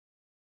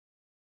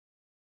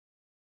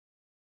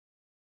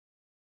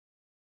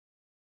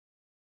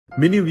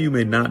Many of you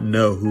may not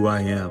know who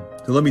I am,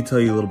 so let me tell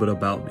you a little bit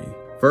about me.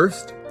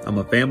 First, I'm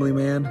a family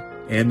man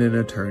and an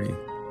attorney.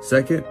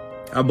 Second,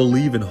 I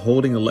believe in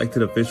holding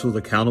elected officials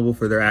accountable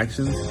for their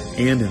actions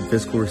and in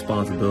fiscal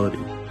responsibility.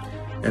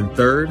 And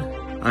third,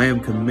 I am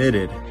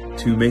committed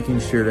to making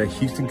sure that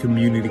Houston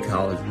Community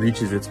College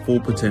reaches its full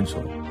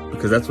potential,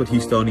 because that's what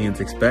Houstonians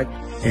expect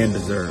and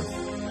deserve.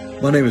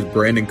 My name is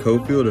Brandon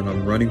Cofield, and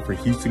I'm running for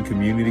Houston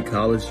Community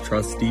College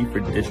trustee for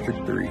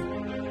District 3.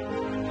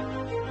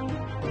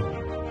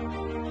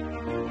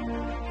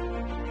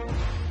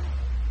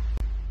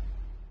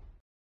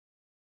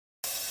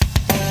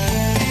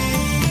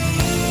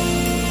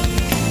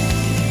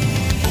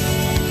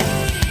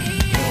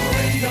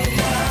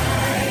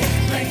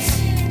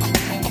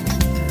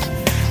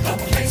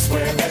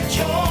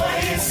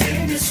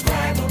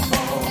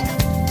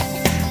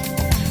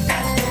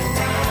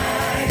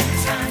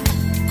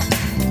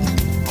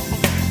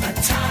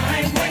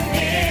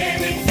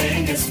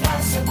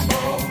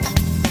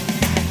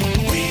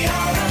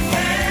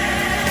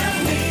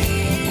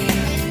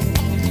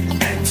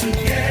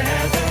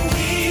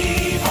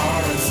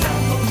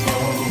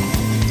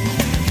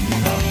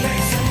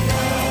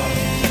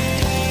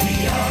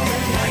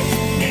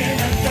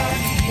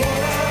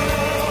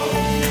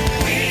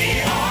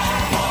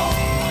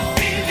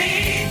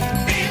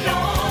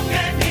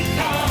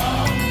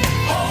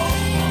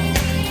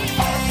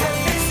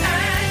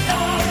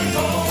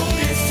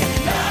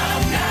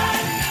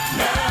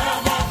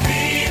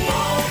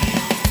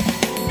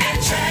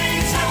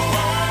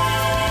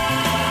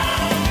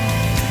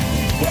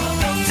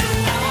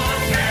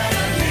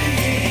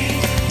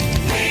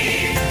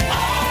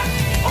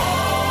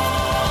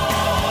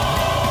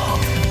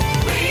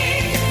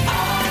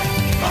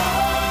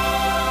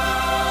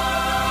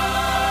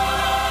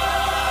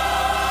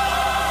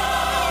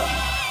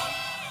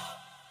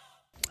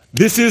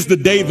 This is the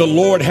day the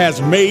Lord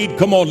has made.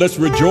 Come on, let's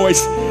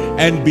rejoice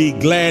and be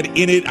glad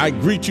in it. I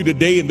greet you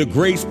today in the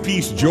grace,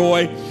 peace,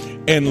 joy,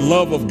 and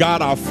love of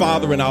God our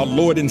Father and our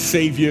Lord and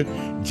Savior,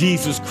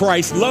 Jesus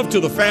Christ. Love to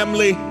the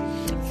family.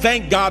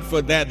 Thank God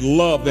for that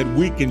love that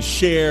we can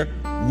share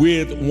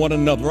with one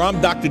another.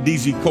 I'm Dr.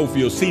 D.Z.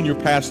 Cofield, Senior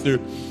Pastor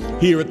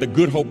here at the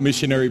Good Hope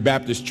Missionary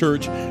Baptist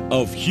Church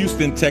of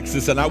Houston,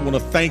 Texas, and I want to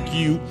thank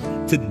you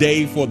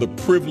today for the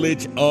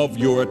privilege of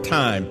your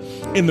time.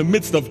 In the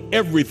midst of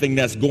everything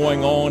that's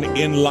going on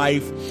in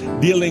life,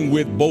 dealing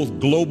with both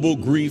global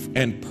grief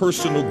and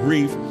personal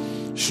grief,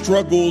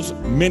 struggles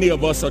many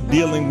of us are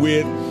dealing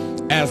with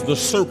as the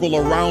circle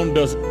around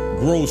us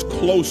grows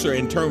closer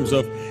in terms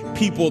of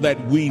people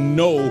that we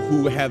know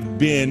who have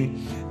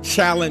been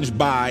challenged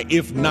by,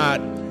 if not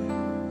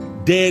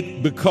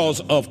dead because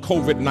of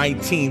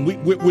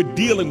COVID-19. We're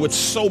dealing with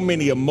so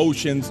many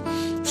emotions,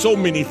 so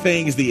many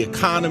things, the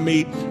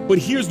economy. But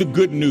here's the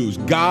good news.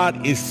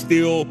 God is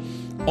still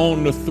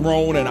on the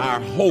throne, and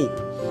our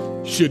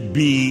hope should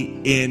be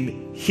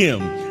in him.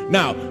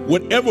 Now,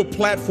 whatever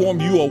platform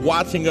you are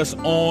watching us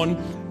on,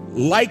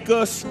 like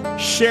us,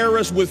 share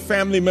us with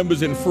family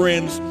members and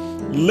friends.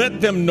 Let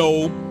them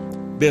know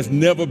there's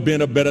never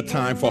been a better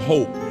time for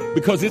hope.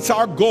 Because it's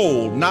our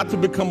goal not to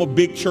become a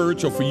big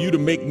church or for you to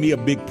make me a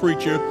big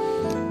preacher.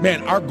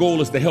 Man, our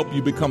goal is to help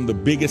you become the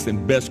biggest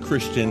and best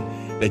Christian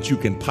that you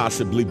can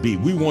possibly be.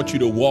 We want you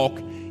to walk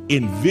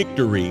in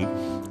victory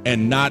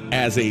and not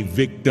as a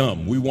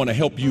victim. We want to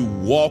help you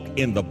walk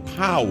in the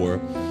power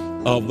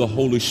of the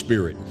Holy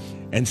Spirit.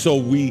 And so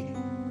we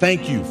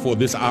thank you for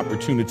this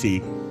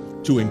opportunity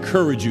to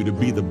encourage you to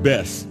be the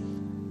best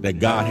that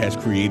God has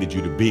created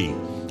you to be.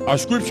 Our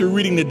scripture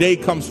reading today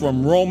comes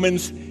from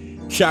Romans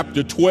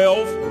chapter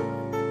 12,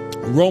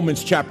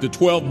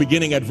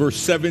 beginning at verse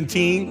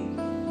 17,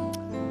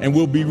 and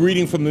we'll be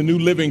reading from the New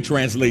Living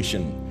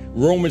Translation.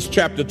 Romans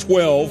chapter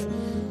 12,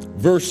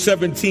 verse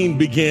 17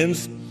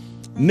 begins,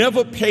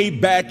 "Never pay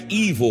back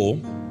evil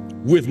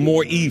with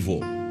more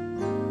evil.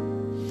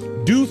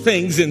 Do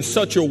things in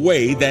such a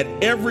way that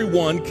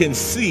everyone can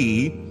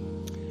see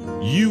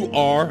you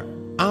are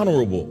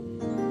honorable.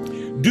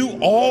 Do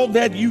all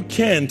that you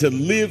can to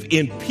live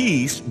in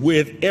peace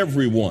with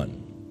everyone.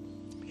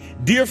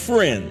 Dear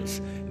friends,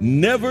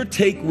 never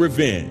take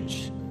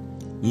revenge.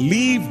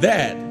 Leave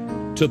that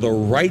to the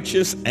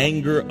righteous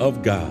anger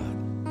of God.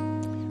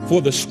 For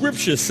the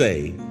scriptures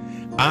say,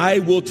 I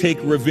will take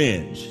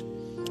revenge.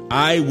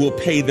 I will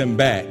pay them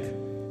back,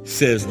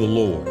 says the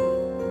Lord.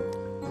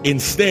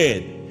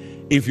 Instead,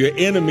 if your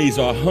enemies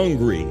are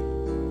hungry,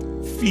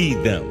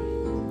 feed them.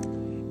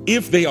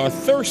 If they are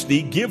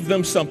thirsty, give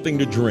them something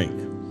to drink.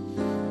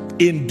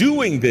 In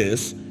doing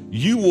this,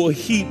 you will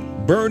heap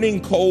burning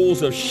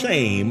coals of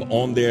shame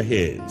on their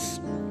heads.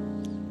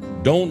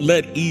 Don't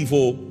let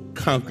evil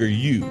conquer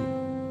you,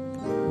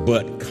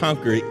 but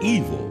conquer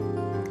evil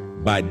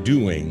by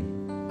doing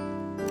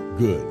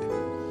good."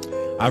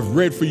 I've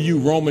read for you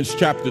Romans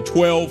chapter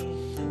 12,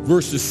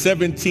 verses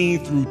 17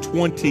 through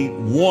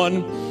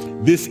 21.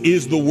 This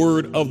is the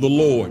word of the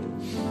Lord.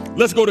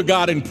 Let's go to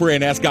God in prayer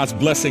and ask God's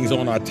blessings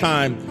on our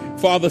time.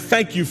 Father,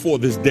 thank you for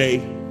this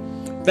day.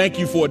 Thank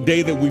you for a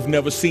day that we've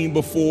never seen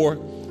before.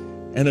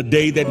 and a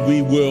day that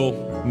we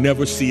will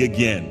never see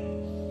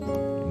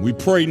again. We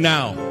pray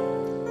now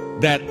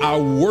that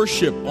our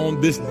worship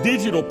on this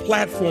digital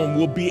platform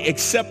will be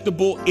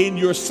acceptable in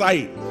your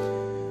sight.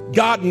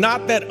 God,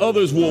 not that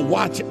others will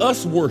watch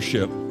us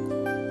worship,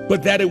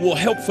 but that it will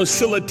help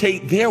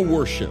facilitate their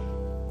worship.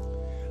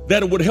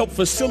 That it would help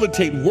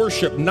facilitate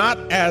worship not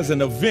as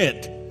an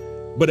event,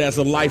 but as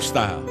a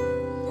lifestyle.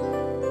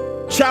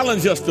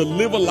 Challenge us to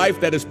live a life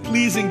that is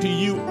pleasing to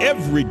you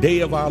every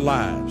day of our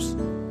lives,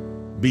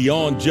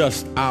 beyond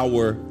just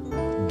our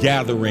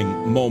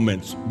gathering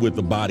moments with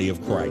the body of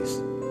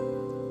Christ.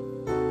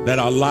 That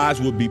our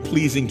lives would be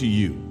pleasing to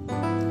you.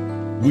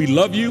 We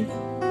love you,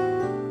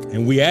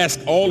 and we ask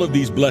all of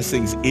these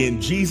blessings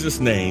in Jesus'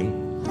 name.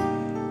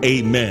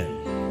 Amen.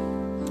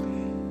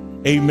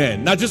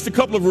 Amen. Now, just a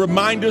couple of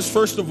reminders.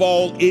 First of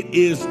all, it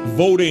is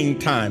voting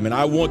time, and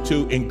I want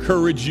to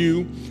encourage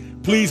you,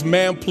 please,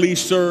 ma'am, please,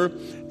 sir,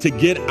 to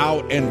get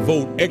out and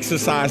vote.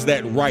 Exercise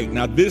that right.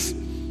 Now, this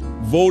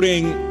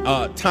voting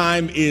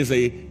time is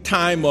a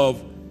time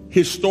of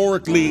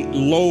historically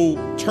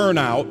low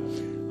turnout,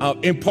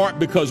 in part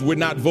because we're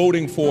not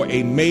voting for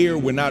a mayor,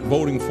 we're not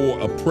voting for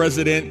a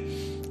president.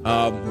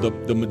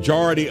 The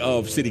majority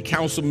of city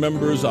council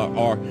members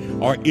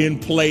are in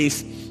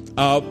place.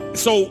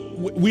 So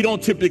we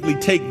don't typically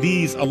take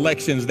these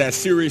elections that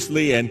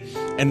seriously, and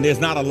there's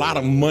not a lot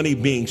of money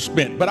being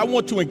spent. But I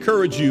want to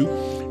encourage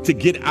you to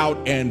get out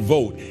and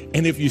vote.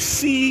 And if you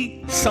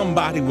see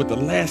somebody with the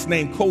last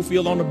name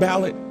Cofield on the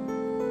ballot,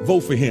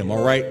 vote for him,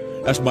 all right?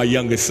 That's my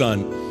youngest son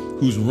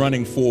who's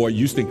running for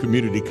Houston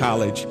Community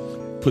College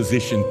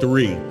position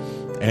 3.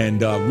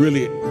 And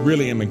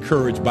really am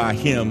encouraged by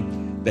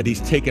him that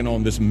he's taken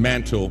on this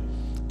mantle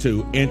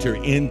to enter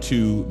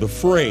into the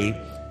fray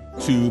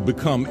to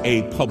become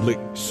a public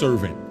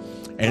servant.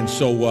 And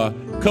so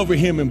cover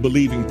him in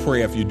believing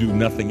prayer if you do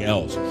nothing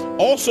else.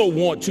 Also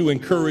want to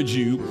encourage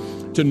you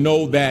to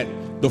know that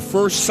the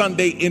first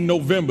Sunday in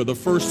November,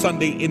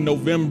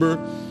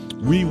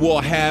 we will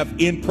have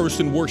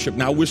in-person worship.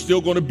 Now, we're still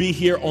going to be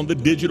here on the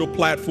digital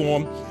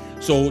platform,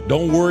 so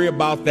don't worry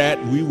about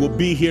that. We will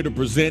be here to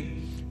present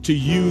to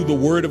you the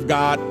Word of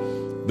God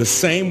the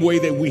same way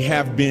that we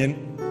have been,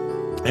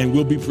 and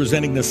we'll be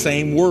presenting the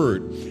same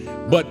Word.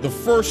 But the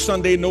first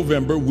Sunday in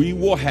November, we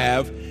will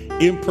have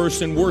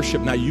in-person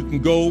worship. Now, you can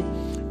go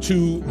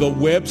to the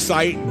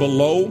website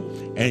below,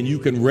 and you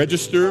can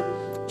register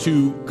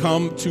to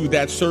come to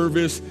that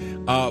service.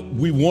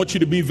 We want you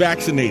to be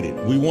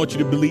vaccinated. We want you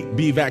to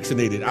be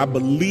vaccinated. I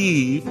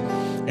believe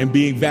in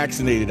being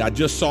vaccinated. I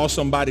just saw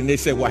somebody and they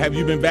said, well, have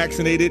you been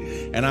vaccinated?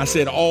 And I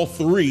said, all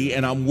 3,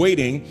 and I'm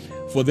waiting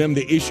for them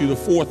to issue the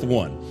 4th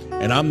one.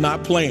 And I'm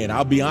not playing.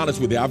 I'll be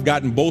honest with you. I've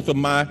gotten both of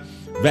my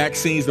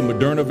vaccines, the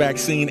Moderna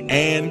vaccine,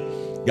 and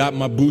got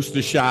my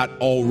booster shot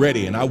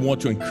already. And I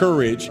want to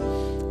encourage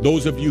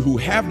those of you who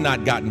have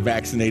not gotten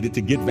vaccinated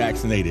to get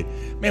vaccinated.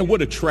 Man,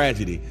 what a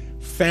tragedy.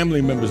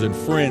 Family members and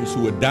friends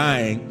who are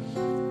dying,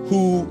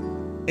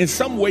 who in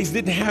some ways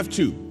didn't have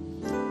to,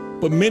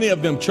 but many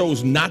of them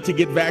chose not to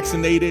get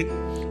vaccinated,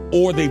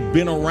 or they've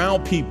been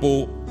around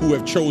people who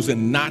have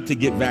chosen not to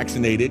get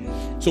vaccinated.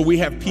 So we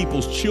have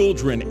people's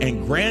children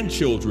and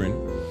grandchildren,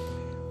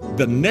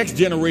 the next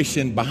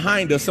generation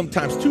behind us,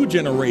 sometimes 2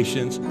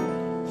 generations,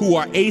 who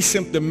are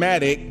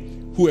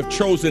asymptomatic, who have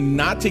chosen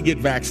not to get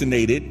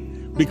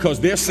vaccinated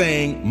because they're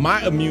saying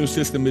my immune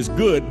system is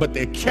good, but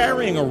they're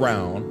carrying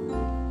around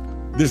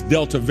this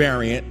Delta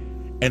variant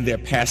and they're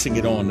passing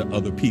it on to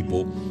other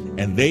people,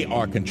 and they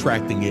are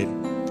contracting it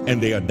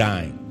and they are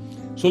dying.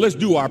 So let's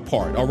do our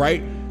part, all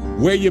right?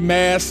 Wear your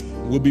mask.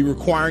 We'll be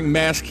requiring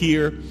masks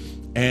here,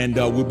 and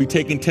we'll be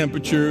taking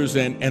temperatures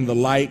and the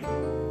like,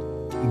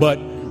 but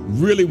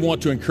really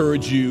want to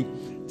encourage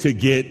you to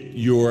get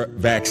your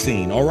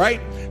vaccine, all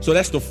right? So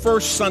that's the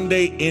first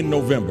Sunday in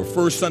November.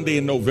 First Sunday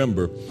in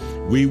November,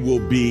 we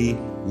will be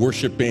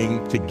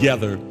worshiping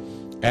together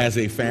as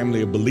a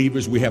family of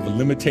believers. We have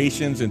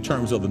limitations in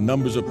terms of the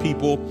numbers of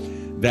people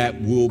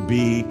that will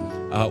be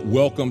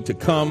welcome to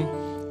come,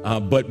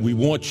 but we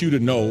want you to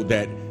know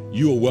that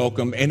you are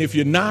welcome. And if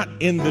you're not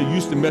in the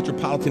Houston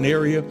metropolitan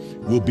area,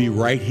 we'll be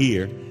right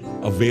here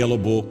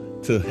available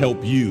to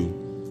help you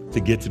to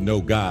get to know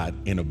God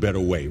in a better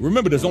way.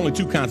 Remember, there's only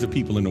 2 kinds of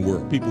people in the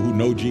world: people who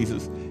know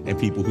Jesus and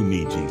people who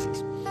need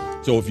Jesus.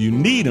 So if you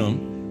need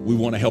him, we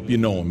want to help you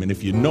know him. And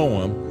if you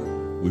know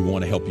him, we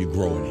want to help you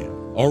grow in him.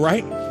 All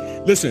right?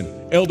 Listen,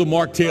 Elder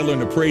Mark Taylor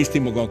and the praise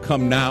team are going to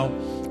come now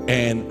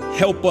and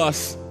help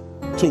us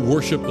to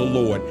worship the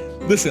Lord.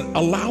 Listen,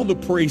 allow the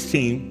praise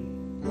team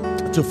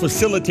to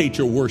facilitate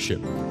your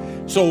worship.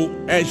 So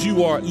as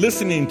you are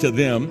listening to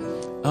them,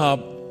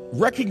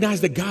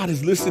 recognize that God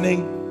is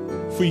listening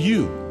for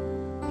you.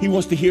 He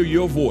wants to hear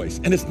your voice.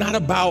 And it's not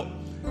about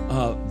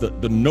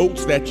the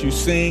notes that you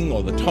sing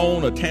or the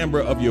tone or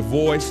timbre of your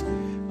voice.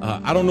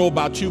 I don't know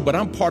about you, but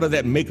I'm part of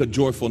that make a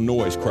joyful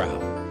noise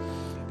crowd.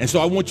 And so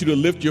I want you to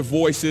lift your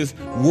voices.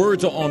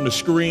 Words are on the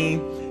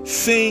screen.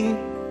 Sing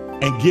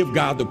and give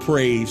God the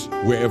praise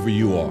wherever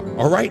you are.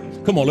 All right?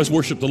 Come on, let's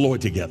worship the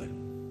Lord together.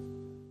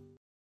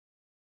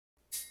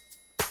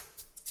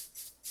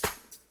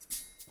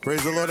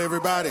 Praise the Lord,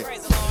 everybody.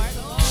 Praise the Lord.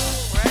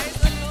 Praise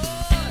the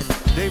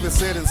Lord. David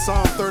said in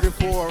Psalm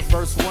 34,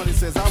 verse 1, he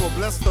says, I will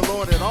bless the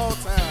Lord at all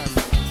times.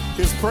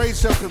 His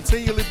praise shall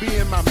continually be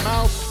in my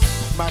mouth.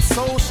 My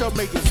soul shall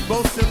make its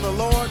boast in the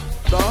Lord.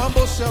 The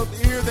humble shall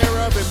hear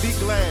thereof and be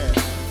glad.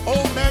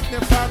 Oh,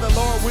 magnify the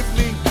Lord with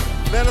me.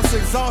 Let us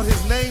exalt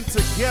his name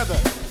together.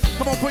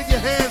 Come on, put your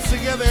hands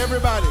together,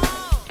 everybody.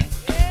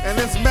 And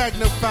let's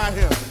magnify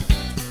him.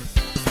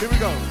 Here we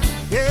go.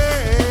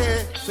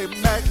 Yeah, say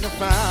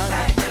magnify.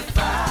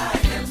 Magnify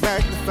him.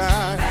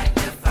 Magnify.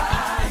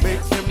 Magnify.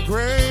 Make him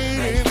great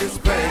in this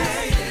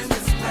place.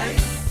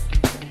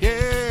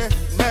 Yeah,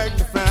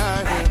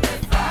 magnify him.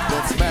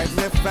 Let's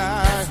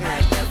magnify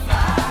him.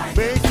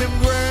 Make him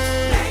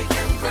great.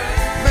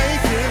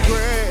 Make him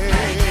great.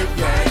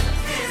 Yeah.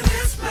 In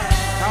this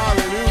place.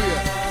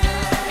 Hallelujah.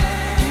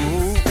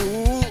 Ooh,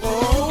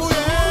 oh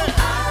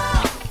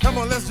yeah. Come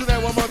on, let's do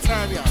that one more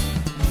time, y'all.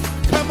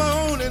 Come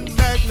on and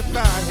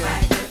magnify him.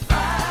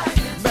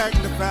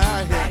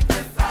 Magnify him.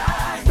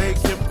 Make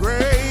him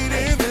great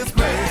in this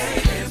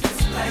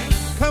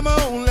place. Come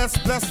on, let's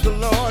bless the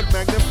Lord.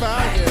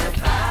 Magnify him.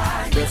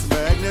 Let's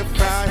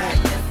magnify him.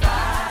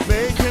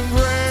 Make him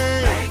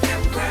great.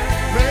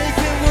 Make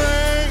him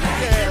great.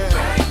 Yeah.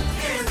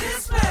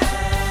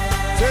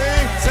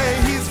 Say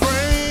he's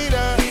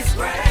greater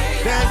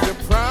than your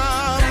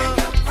problem.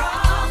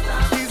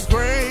 He's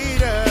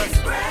greater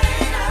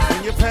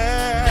than your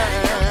past.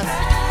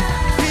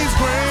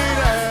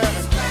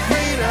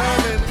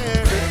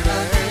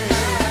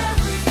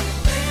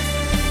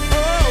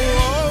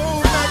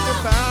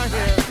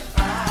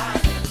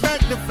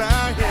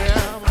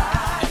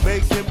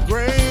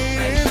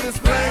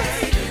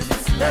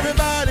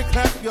 Everybody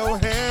clap your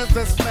hands,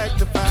 let's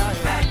magnify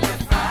him.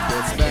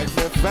 Let's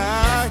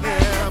magnify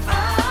him.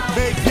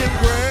 Make him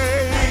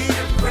great.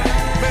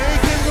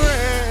 Make him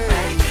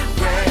great.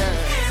 Yeah.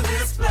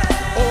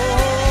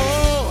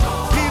 Oh,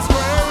 he's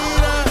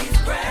greater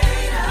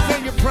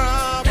than your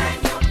problem.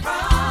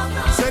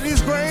 Said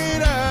he's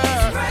greater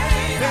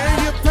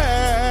than your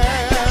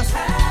past.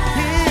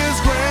 He is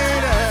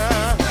greater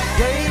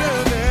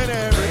than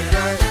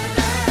everything.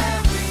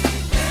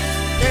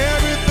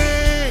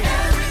 Everything.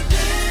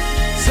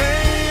 Say,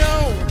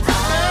 oh,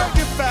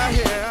 magnify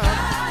him.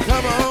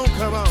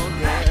 Come on,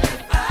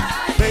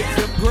 yeah. Make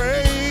him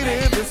great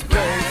in this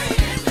place.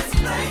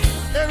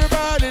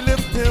 Everybody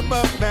lift him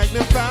up,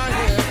 magnify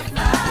him.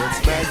 Let's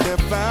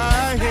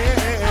magnify him.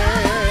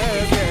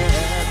 Yeah.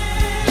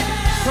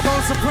 Come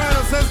on,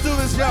 sopranos, let's do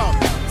this, y'all.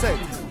 Say,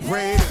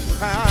 great in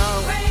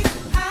power,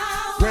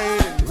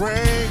 great in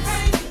grace.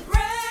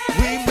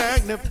 We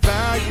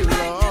magnify you,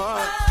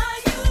 Lord.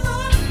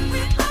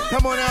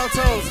 Come on,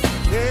 altos.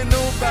 Ain't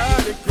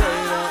nobody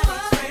greater.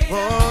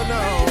 Oh,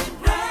 no.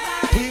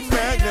 We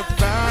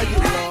magnify you,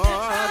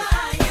 Lord.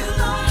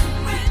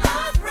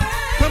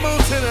 Come on,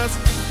 tenors.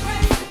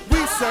 We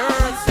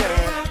serve,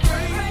 yeah.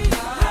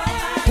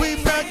 We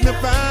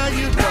magnify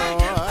you,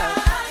 Lord.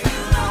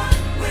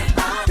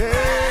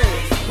 Yeah.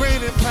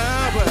 Great in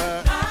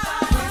power.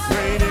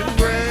 Great in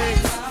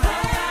grace.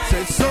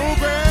 Say, so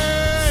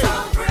great.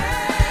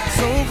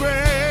 So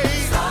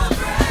great.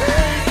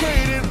 Hey,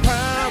 great in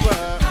power.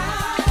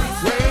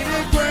 Great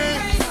in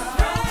grace.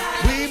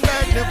 We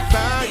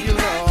magnify you,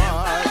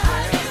 Lord.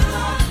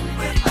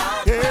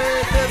 Yeah,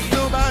 there's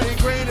nobody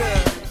greater.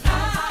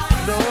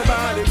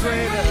 Nobody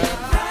greater.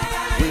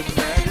 We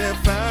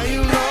magnify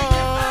you,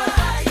 Lord.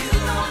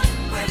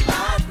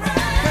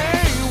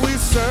 Hey, we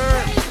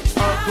serve a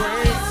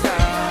great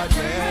God,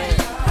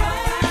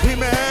 yeah. We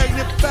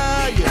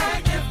magnify you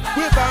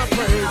with our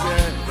praise,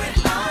 yeah.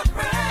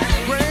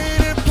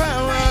 Great in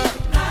power,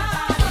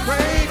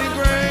 great in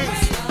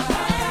grace.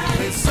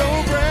 It's so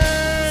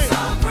great,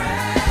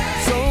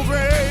 so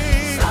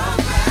great.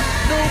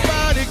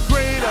 Nobody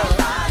greater,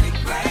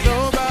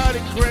 nobody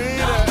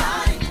greater,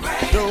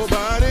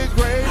 nobody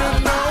greater,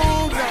 no,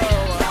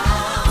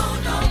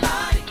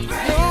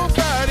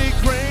 nobody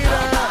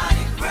greater,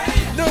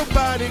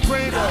 nobody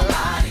greater,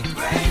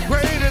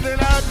 greater than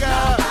our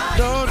God.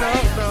 No.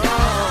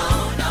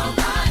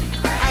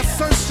 I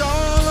searched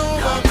all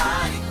over,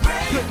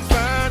 couldn't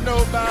find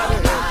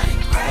nobody.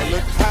 I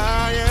looked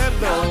high and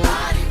low,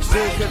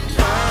 still couldn't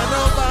find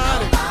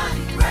nobody.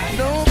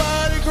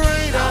 Nobody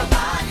greater,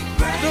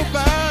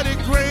 nobody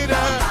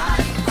greater.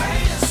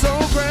 So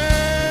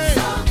great,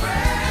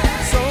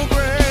 so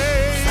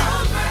great.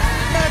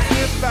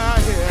 Magnify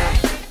him,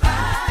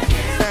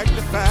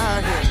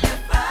 magnify him.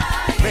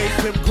 Make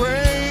him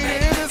great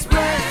in this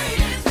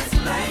place.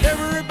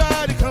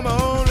 Everybody, come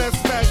on,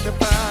 let's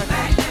magnify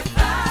him.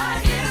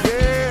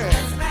 Yeah.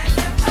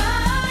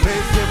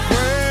 Make him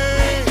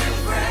great.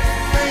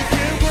 Make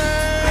him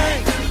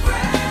great.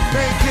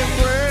 Make him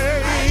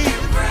great.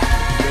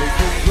 Make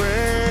him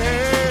great.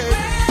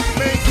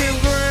 Make him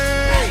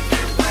great.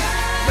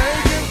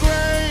 Make him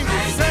great.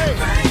 Say,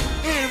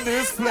 in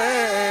this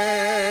place.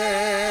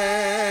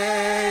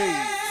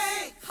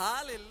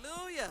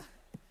 Hallelujah.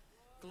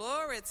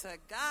 Glory to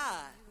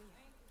God.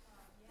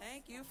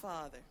 Thank you,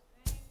 Father.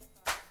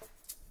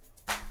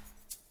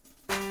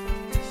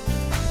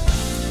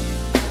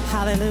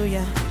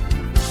 Hallelujah.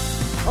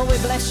 Oh, we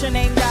bless your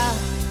name, God.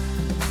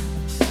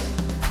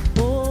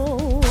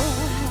 Oh,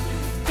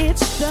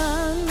 it's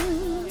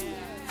done.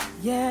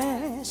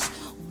 Yes,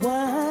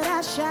 what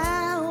I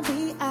shall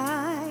be,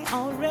 I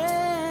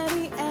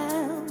already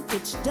am.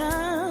 It's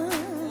done.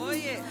 Oh,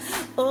 yes.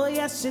 Oh,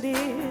 yes, it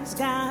is.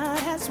 God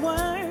has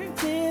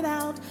worked it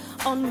out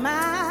on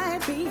my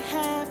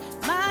behalf.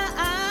 My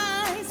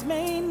eyes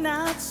may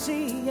not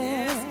see it,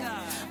 Yes,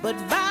 but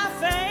by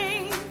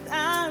faith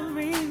I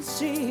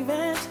receive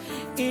it.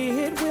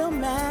 It will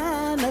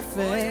manifest.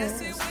 Oh,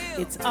 yes, it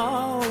will. It's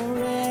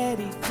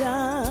already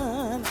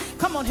done.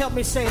 Come on, help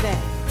me say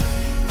that.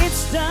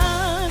 It's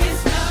done.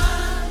 It's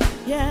done.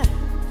 Yeah.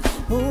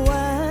 What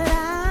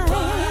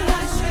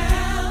I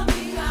shall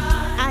be,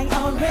 I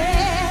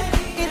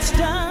already, it's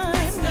done.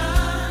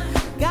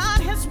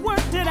 God has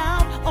worked it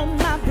out on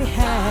my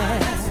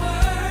behalf.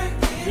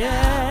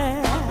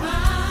 Yeah.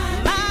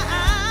 My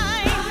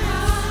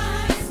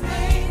eyes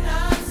may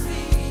not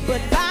see,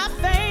 but by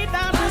faith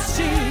I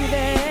receive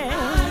it.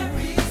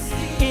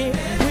 It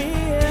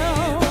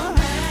will.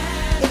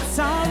 It's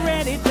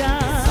already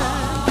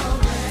done.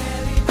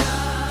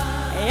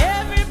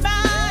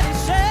 Everybody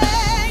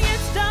say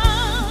it's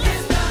done.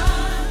 it's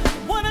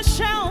done. What I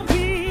shall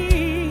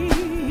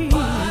be.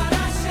 What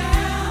I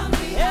shall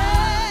be,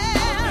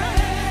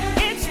 Yeah.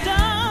 It's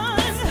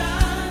done.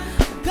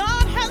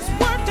 God has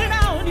worked it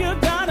out. You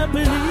gotta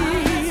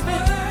believe it.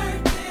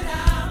 worked it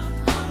out.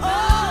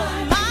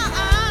 Oh, my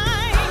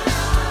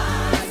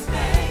eyes,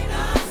 May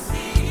not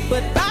see,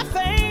 but by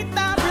faith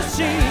I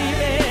receive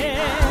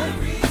it.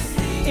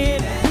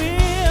 It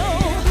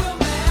will.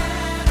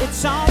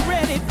 It's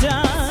already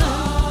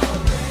done.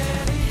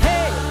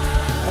 Hey,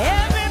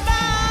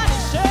 everybody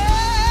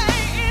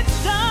say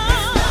it's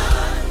done.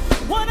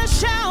 What I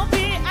shall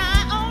be, I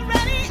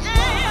already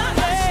am.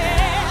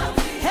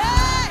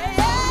 Hey,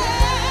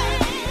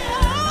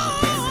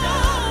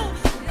 oh,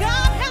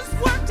 God has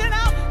worked it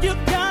out. You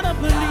gotta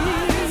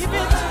believe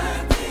it.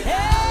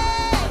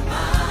 Hey,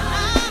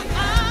 my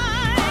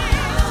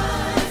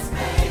eyes,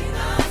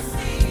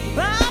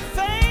 by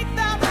faith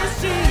I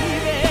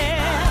receive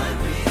it.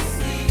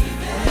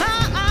 My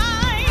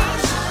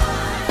eyes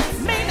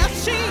may not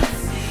see,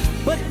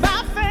 but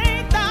by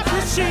faith I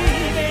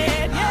receive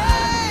it.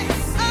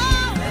 Yes,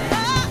 oh,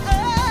 my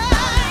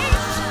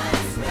eyes,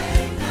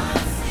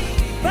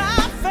 by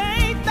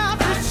faith I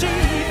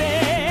receive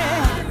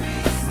it,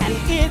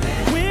 and it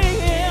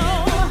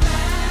will.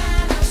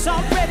 It's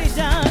already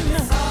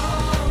done.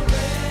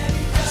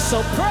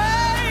 So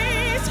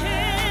praise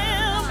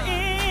Him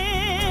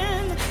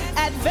in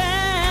advance.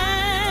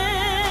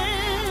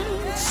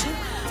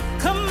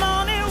 Come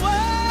on and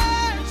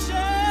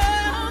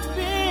worship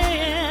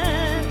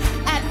in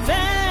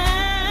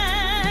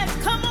advance.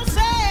 Come on,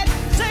 say it.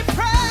 Say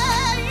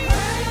praise.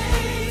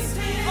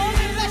 Oh,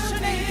 we bless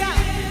your name, God.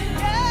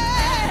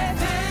 Yeah.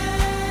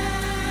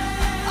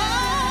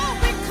 Oh,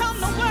 we come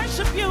to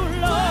worship you,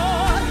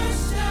 Lord.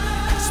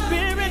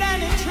 Spirit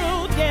and in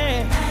truth,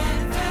 yeah.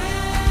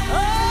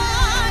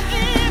 Oh,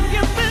 if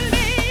you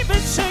believe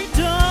it, say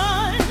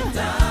done.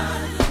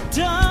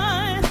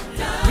 Done.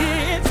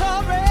 It's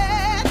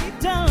already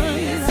done.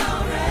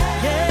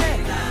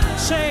 Yeah.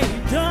 Say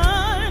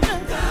done.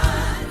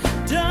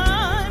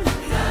 Done.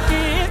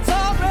 It's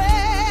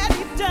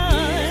already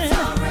done.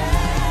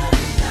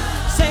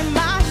 Say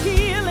my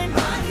healing.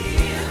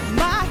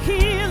 My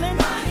healing.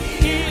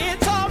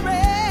 It's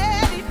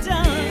already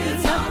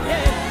done.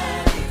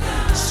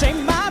 Yeah. Say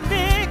my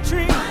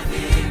victory.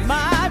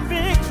 My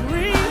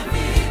victory.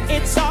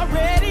 It's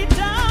already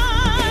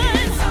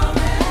done.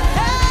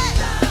 Hey,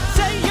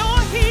 say your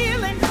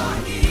healing.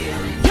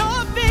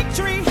 Your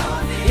victory.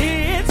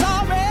 It's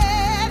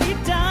already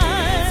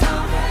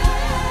done.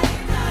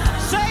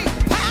 Say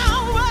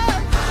power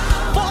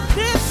for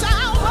this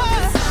hour.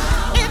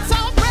 It's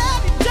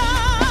already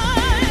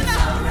done.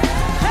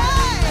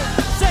 Hey,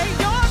 say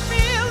your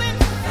feeling.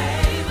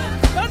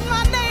 But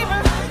my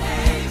neighbor.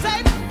 Say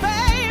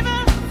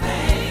favor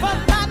for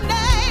my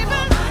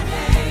neighbor.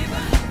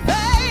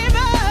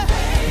 Favor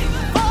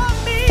for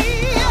me.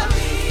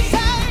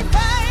 Say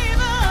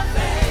favor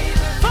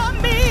for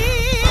me.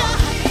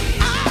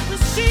 I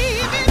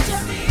receive it.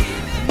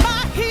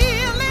 My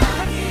healing.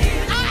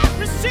 I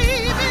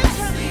receive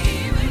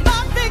it.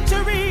 My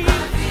victory.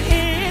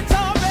 It's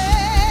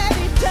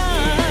already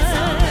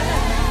done.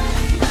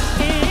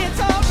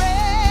 It's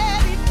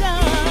already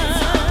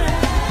done.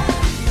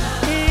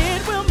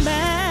 It will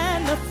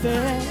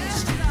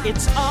manifest.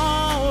 It's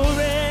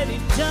already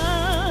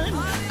done.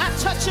 I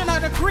touch and I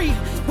agree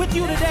with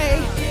you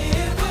today.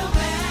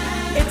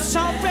 It's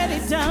already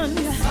done.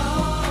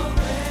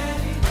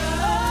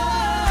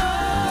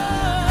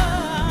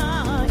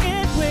 Oh,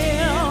 it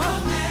will.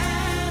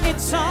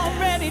 It's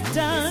already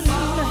done.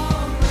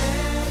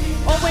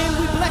 Oh, and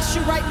we bless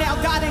you right now,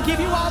 God, and give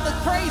you all the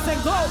praise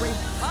and glory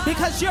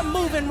because you're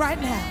moving right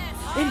now.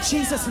 In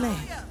Jesus' name.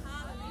 It's done.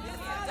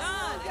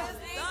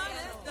 It's done.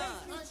 It's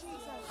done.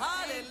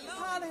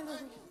 Hallelujah. Hallelujah.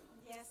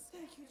 Yes.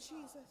 Thank you,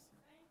 Jesus.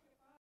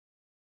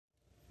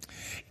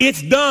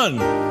 It's done.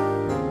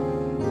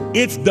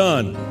 It's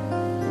done.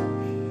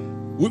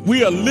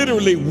 We are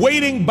literally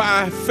waiting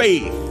by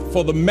faith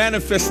for the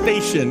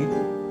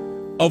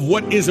manifestation of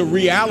what is a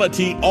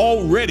reality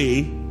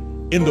already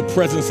in the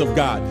presence of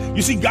God.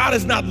 You see, God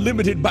is not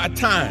limited by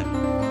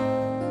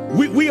time.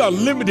 We are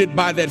limited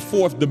by that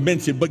fourth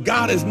dimension, but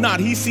God is not.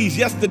 He sees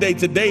yesterday,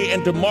 today,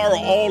 and tomorrow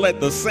all at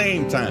the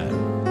same time.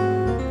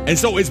 And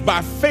so it's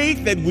by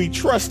faith that we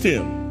trust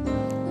him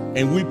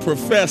and we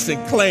profess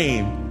and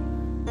claim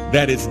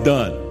that it's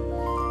done.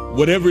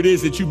 Whatever it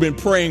is that you've been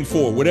praying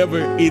for, whatever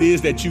it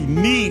is that you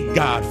need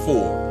God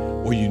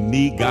for or you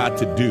need God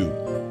to do,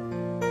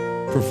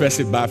 profess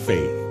it by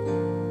faith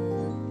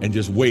and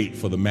just wait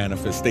for the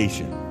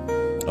manifestation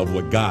of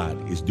what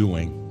God is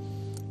doing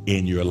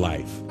in your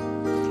life.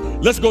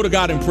 Let's go to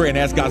God in prayer and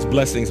ask God's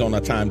blessings on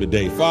our time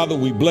today. Father,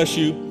 we bless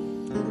you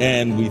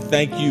and we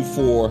thank you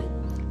for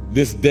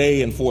this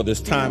day and for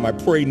this time. I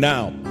pray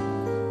now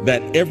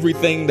that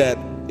everything that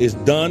is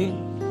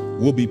done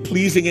will be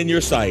pleasing in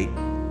your sight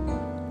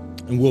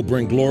and will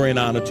bring glory and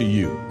honor to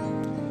you.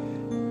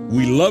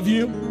 We love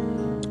you,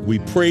 we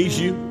praise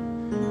you,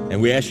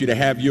 and we ask you to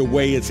have your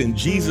way. It's in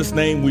Jesus'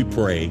 name we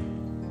pray.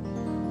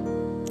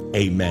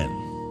 Amen.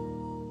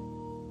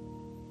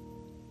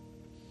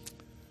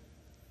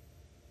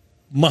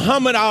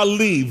 Muhammad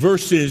Ali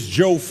versus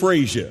Joe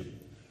Frazier,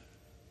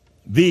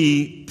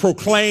 the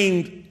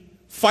proclaimed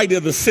fight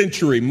of the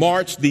century,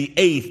 March the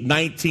 8th,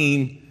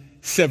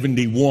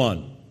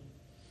 1971.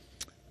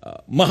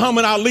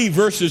 Muhammad Ali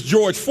versus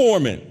George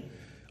Foreman,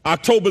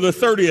 October the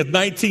 30th,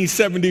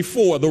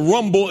 1974, the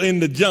Rumble in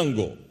the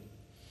Jungle.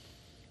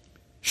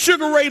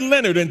 Sugar Ray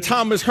Leonard and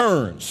Thomas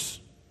Hearns,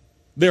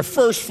 their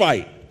first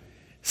fight,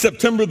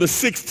 September the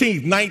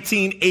 16th,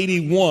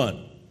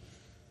 1981.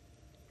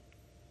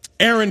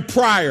 Aaron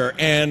Pryor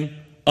and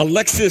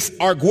Alexis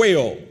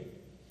Arguello,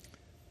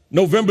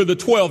 November the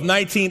 12th,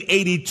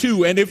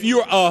 1982. And if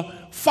you're a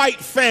fight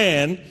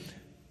fan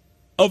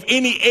of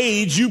any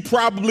age, you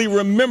probably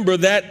remember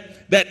that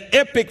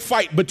epic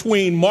fight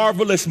between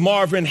Marvelous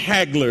Marvin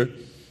Hagler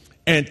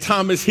and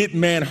Thomas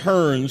Hitman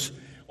Hearns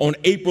on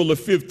April the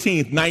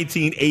 15th,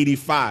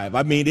 1985.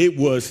 I mean, it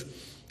was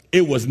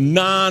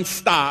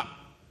nonstop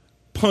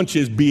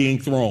punches being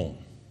thrown.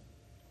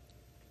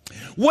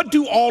 What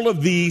do all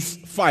of these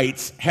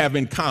fights have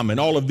in common?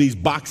 All of these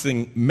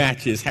boxing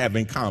matches have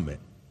in common?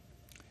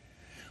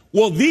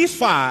 Well, these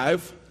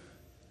five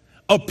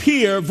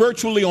appear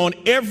virtually on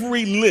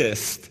every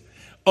list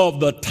of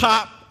the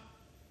top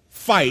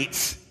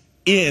fights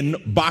in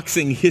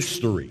boxing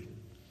history.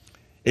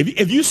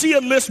 If you see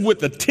a list with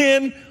the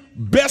 10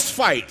 best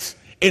fights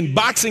in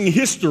boxing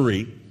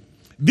history,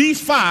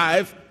 these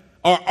five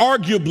are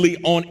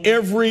arguably on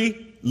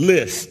every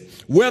list.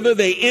 Whether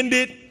they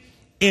ended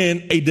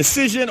in a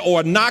decision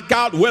or a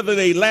knockout, whether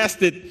they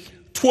lasted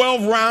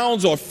 12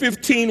 rounds or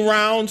 15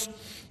 rounds,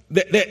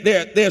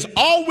 there's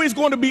always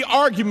going to be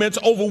arguments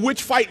over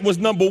which fight was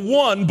number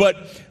one,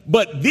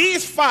 but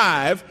these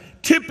five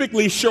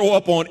typically show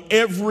up on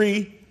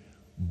every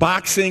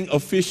boxing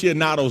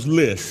aficionado's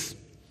list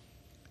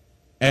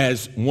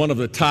as one of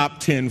the top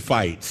 10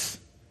 fights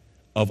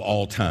of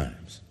all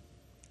times.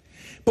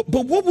 But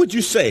what would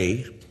you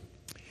say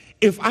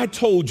if I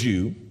told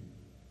you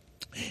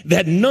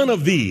that none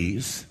of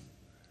these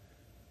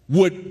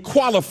would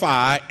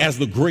qualify as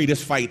the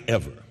greatest fight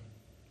ever?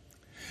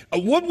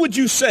 What would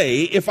you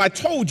say if I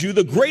told you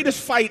the greatest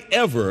fight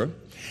ever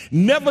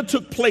never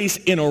took place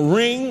in a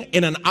ring,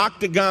 in an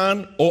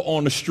octagon, or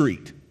on the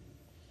street?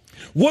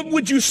 What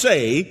would you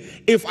say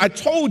if I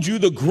told you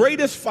the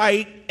greatest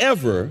fight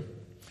ever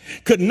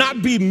could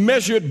not be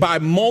measured by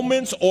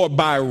moments or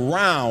by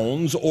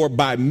rounds or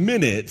by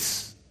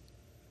minutes,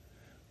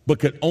 but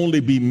could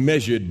only be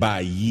measured by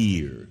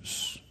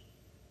years?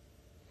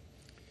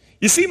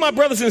 You see, my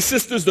brothers and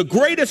sisters, the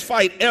greatest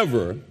fight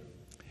ever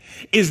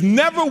is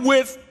never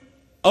with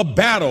a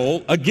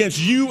battle against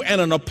you and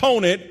an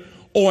opponent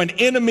or an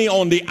enemy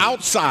on the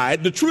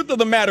outside. The truth of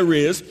the matter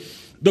is,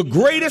 the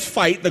greatest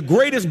fight, the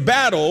greatest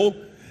battle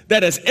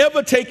that has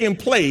ever taken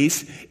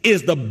place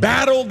is the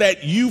battle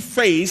that you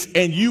face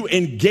and you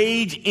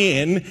engage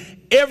in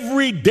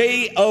every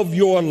day of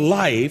your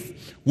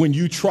life when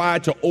you try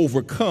to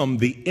overcome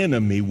the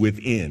enemy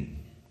within.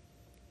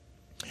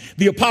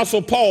 The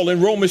Apostle Paul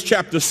in Romans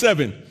chapter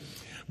 7,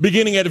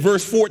 beginning at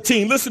verse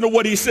 14, listen to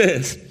what he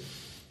says.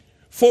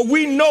 For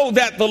we know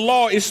that the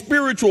law is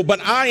spiritual,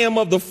 but I am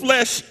of the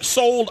flesh,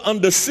 sold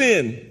under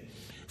sin.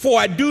 For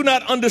I do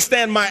not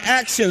understand my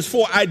actions,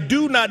 for I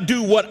do not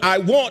do what I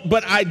want,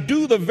 but I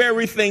do the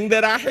very thing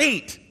that I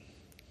hate.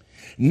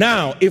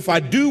 Now, if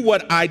I do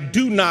what I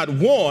do not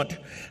want,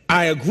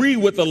 I agree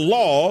with the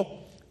law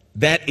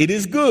that it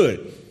is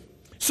good.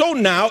 So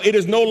now it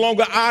is no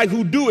longer I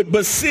who do it,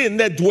 but sin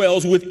that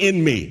dwells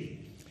within me.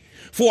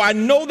 For I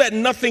know that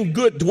nothing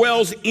good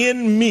dwells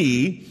in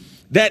me,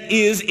 that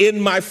is in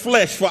my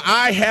flesh. For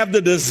I have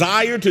the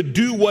desire to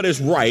do what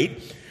is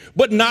right,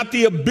 but not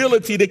the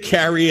ability to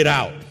carry it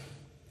out.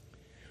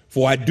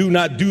 For I do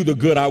not do the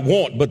good I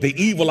want, but the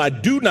evil I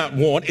do not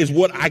want is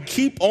what I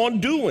keep on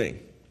doing.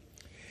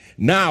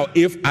 Now,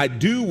 if I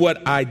do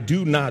what I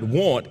do not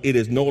want, it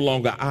is no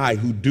longer I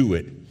who do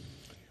it,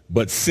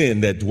 but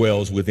sin that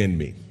dwells within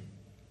me.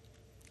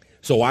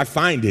 So I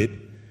find it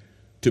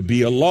to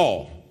be a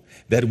law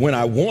that when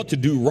I want to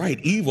do right,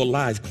 evil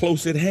lies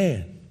close at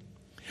hand.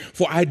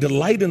 For I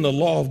delight in the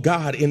law of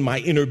God in my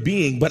inner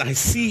being, but I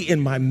see in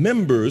my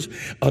members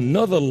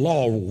another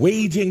law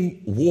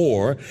waging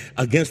war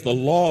against the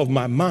law of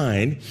my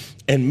mind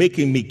and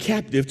making me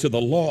captive to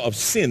the law of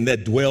sin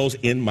that dwells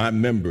in my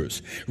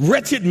members.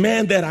 Wretched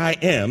man that I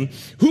am,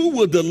 who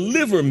will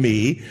deliver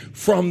me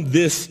from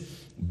this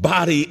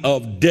body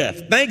of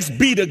death? Thanks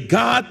be to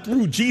God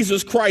through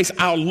Jesus Christ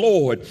our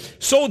Lord.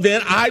 So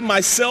then I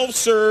myself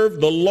serve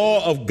the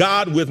law of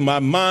God with my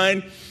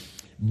mind,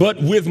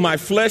 but with my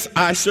flesh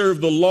I serve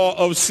the law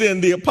of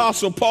sin. The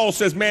Apostle Paul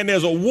says, man,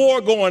 there's a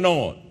war going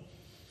on.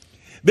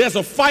 There's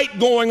a fight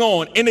going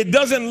on, and it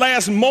doesn't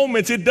last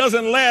moments. It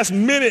doesn't last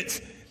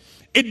minutes.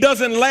 It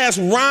doesn't last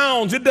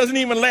rounds. It doesn't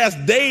even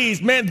last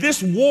days. Man,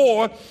 this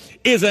war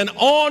is an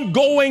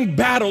ongoing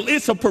battle.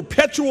 It's a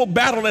perpetual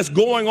battle that's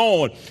going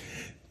on.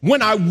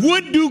 When I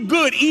would do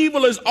good,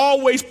 evil is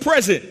always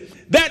present.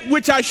 That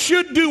which I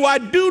should do, I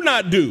do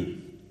not do.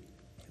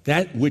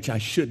 That which I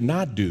should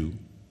not do,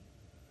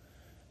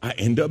 I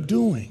end up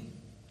doing.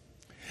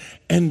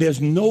 And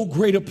there's no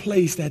greater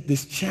place that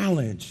this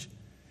challenge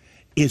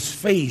is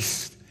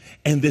faced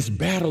and this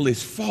battle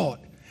is fought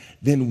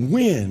than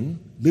when,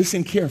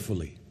 listen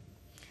carefully,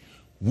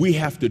 we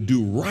have to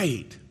do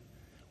right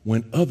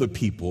when other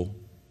people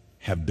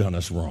have done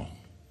us wrong.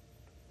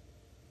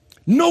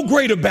 No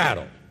greater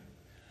battle.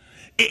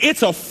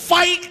 It's a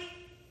fight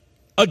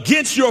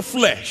against your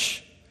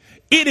flesh.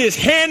 It is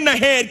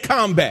hand-to-hand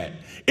combat.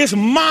 It's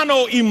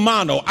mano a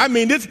mano. I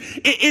mean,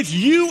 it's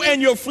you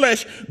and your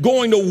flesh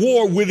going to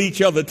war with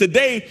each other.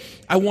 Today,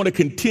 I want to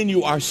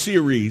continue our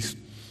series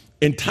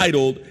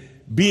entitled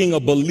Being a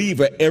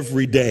Believer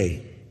Every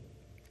Day.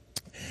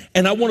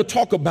 And I want to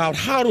talk about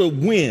how to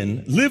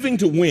win, living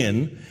to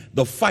win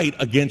the fight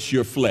against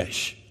your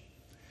flesh.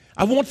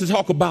 I want to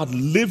talk about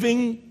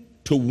living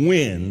to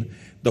win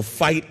the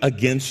fight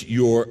against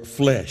your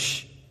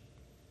flesh.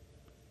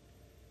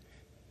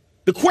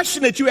 The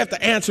question that you have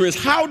to answer is,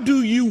 how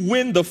do you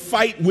win the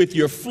fight with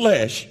your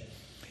flesh,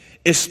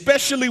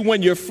 especially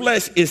when your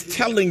flesh is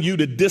telling you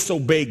to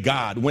disobey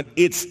God, when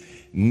it's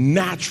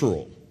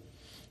natural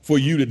for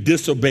you to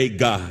disobey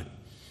God?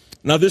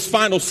 Now, this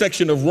final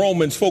section of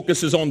Romans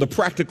focuses on the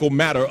practical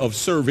matter of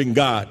serving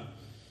God.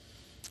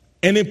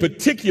 And in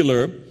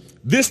particular,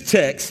 this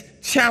text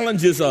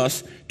challenges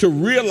us to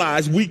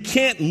realize we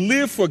can't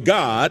live for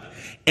God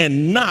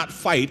and not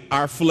fight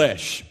our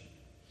flesh.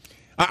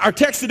 Our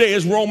text today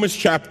is Romans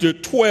chapter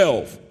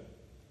 12.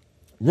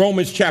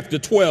 Romans chapter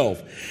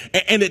 12.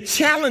 And it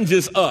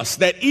challenges us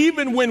that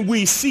even when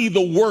we see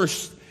the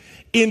worst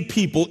in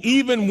people,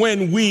 even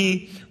when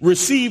we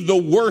receive the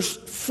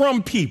worst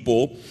from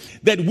people,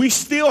 that we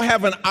still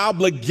have an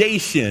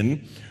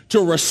obligation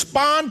to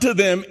respond to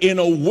them in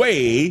a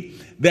way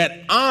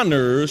that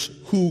honors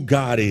who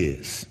God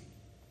is.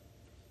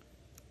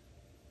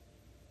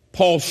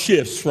 Paul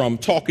shifts from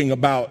talking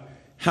about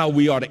how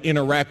we are to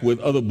interact with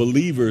other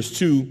believers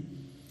to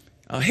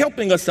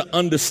helping us to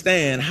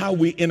understand how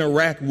we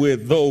interact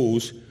with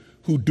those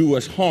who do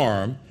us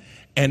harm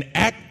and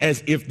act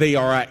as if they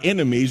are our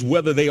enemies,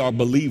 whether they are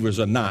believers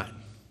or not.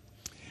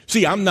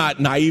 See, I'm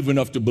not naive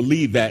enough to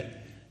believe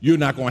that you're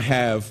not going to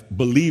have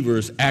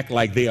believers act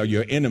like they are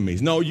your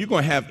enemies. No, you're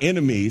going to have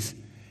enemies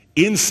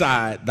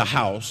inside the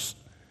house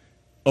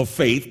of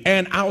faith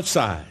and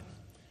outside.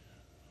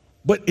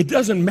 But it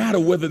doesn't matter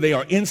whether they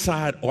are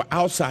inside or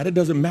outside. It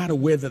doesn't matter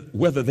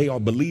whether they are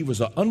believers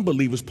or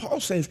unbelievers. Paul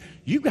says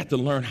you've got to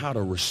learn how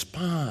to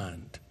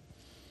respond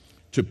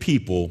to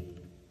people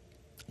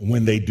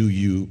when they do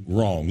you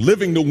wrong.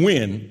 Living to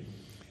win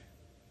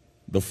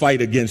the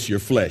fight against your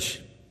flesh.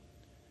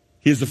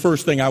 Here's the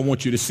first thing I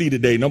want you to see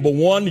today. Number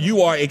one,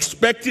 you are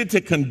expected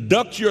to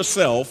conduct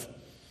yourself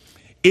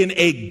in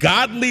a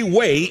godly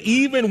way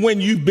even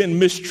when you've been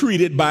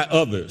mistreated by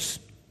others.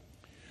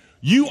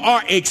 You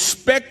are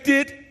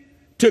expected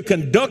to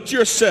conduct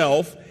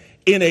yourself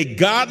in a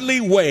godly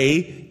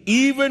way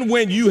even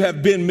when you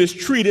have been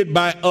mistreated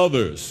by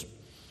others.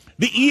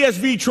 The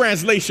ESV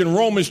translation,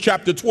 Romans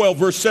chapter 12,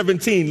 verse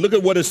 17, look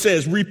at what it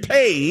says.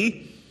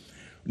 Repay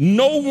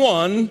no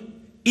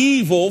one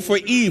evil for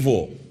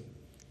evil,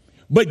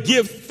 but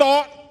give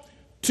thought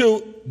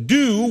to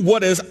do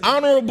what is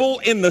honorable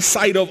in the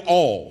sight of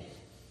all.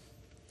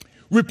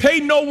 Repay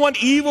no one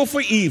evil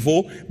for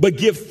evil, but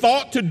give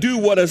thought to do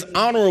what is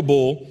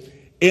honorable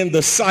in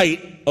the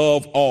sight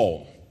of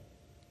all.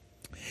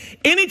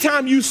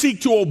 Anytime you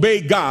seek to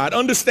obey God,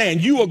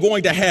 understand you are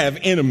going to have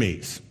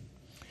enemies.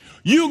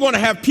 You're going to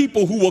have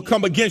people who will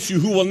come against you,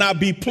 who will not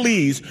be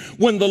pleased.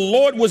 When the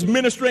Lord was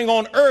ministering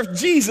on earth,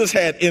 Jesus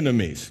had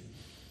enemies.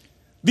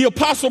 The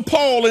Apostle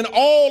Paul and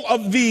all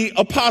of the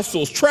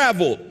apostles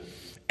traveled,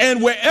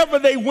 and wherever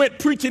they went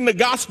preaching the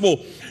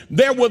gospel,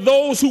 There were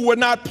those who were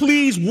not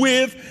pleased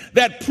with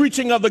that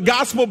preaching of the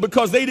gospel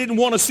because they didn't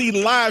want to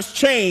see lives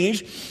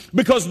change,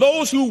 because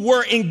those who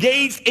were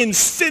engaged in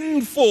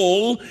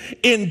sinful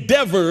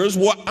endeavors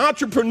were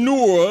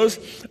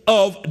entrepreneurs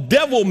of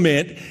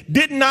devilment,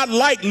 did not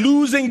like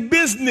losing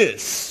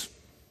business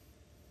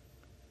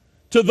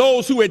to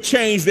those who had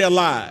changed their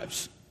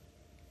lives.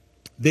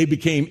 They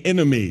became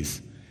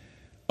enemies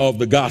of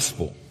the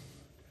gospel.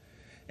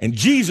 And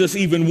Jesus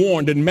even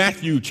warned in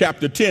Matthew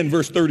chapter 10,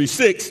 verse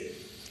 36,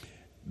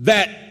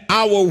 that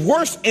our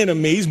worst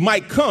enemies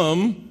might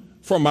come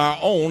from our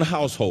own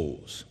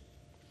households.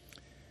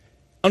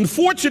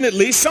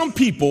 Unfortunately, some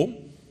people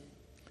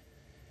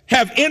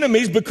have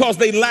enemies because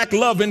they lack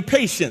love and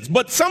patience.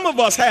 But some of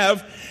us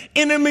have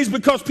enemies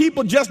because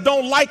people just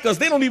don't like us.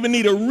 They don't even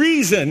need a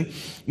reason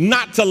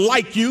not to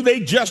like you. They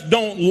just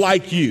don't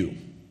like you.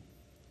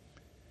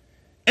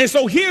 And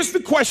so here's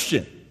the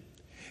question.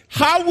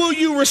 How will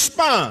you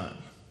respond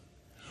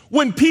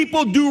when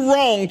people do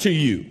wrong to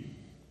you?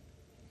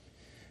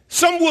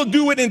 Some will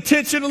do it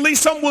intentionally,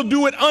 some will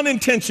do it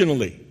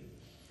unintentionally.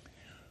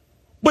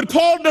 But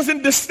Paul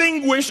doesn't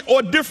distinguish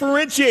or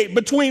differentiate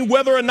between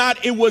whether or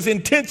not it was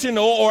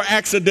intentional or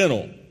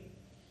accidental.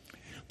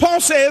 Paul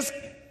says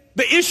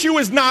the issue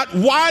is not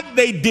why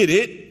they did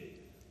it,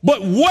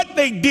 but what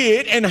they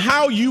did and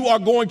how you are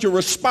going to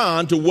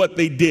respond to what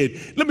they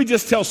did. Let me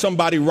just tell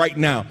somebody right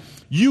now,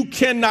 you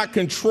cannot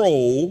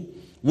control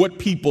what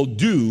people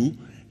do.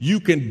 You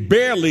can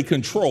barely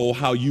control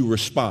how you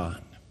respond.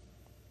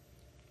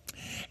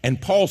 And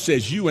Paul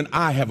says you and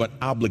I have an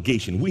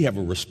obligation. We have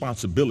a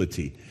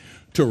responsibility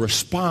to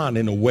respond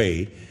in a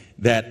way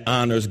that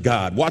honors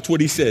God. Watch what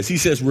he says. He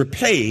says,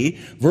 repay,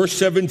 verse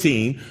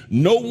 17,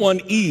 no one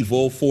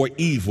evil for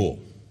evil.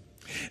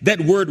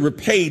 That word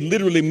repay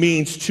literally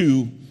means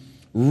to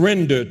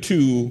render,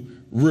 to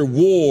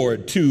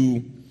reward,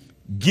 to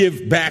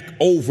give back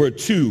over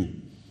to.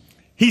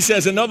 He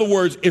says, in other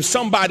words, if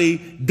somebody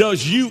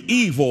does you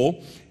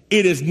evil,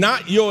 it is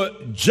not your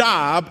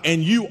job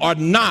and you are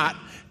not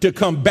to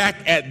come back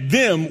at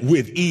them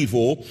with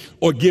evil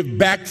or give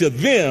back to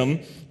them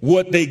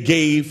what they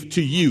gave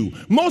to you.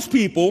 Most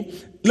people,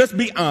 let's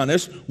be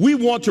honest, we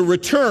want to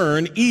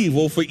return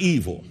evil for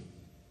evil.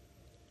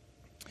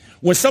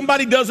 When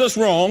somebody does us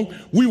wrong,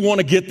 we want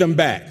to get them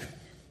back.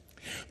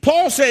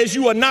 Paul says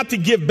you are not to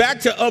give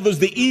back to others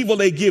the evil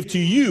they give to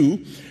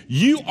you.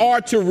 You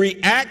are to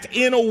react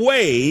in a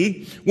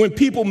way when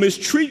people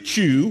mistreat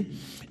you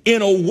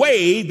in a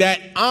way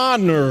that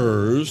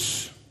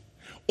honors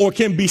or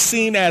can be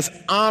seen as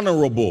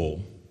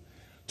honorable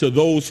to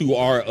those who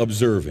are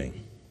observing.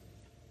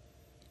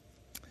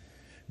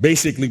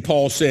 Basically,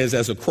 Paul says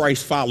as a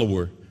Christ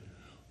follower,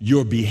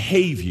 your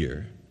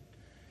behavior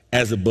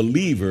as a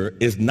believer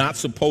is not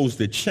supposed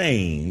to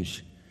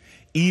change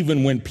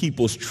even when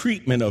people's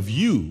treatment of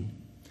you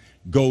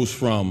goes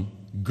from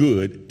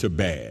good to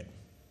bad.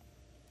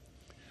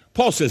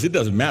 Paul says it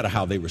doesn't matter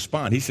how they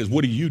respond. He says,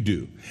 what do you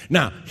do?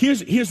 Now, here's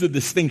the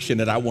distinction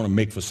that I want to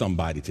make for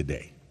somebody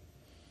today.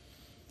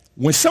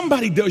 When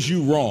somebody does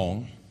you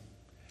wrong,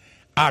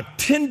 our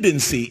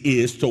tendency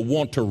is to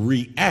want to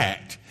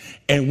react.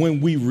 And when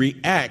we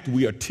react,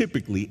 we are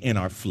typically in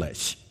our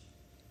flesh.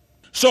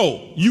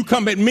 So you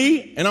come at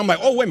me and I'm like,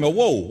 oh, wait a minute,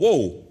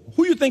 whoa.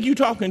 Who you think you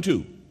talking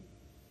to?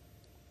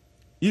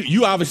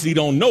 You obviously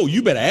don't know.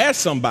 You better ask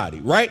somebody,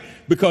 right?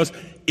 Because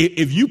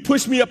if you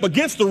push me up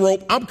against the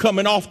rope, I'm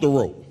coming off the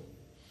rope.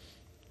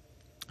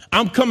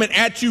 I'm coming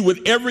at you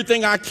with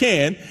everything I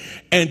can,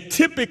 and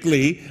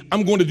typically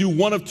I'm going to do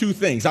one of two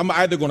things. I'm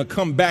either going to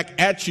come back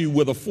at you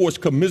with a force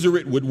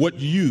commensurate with what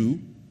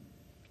you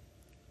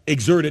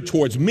exerted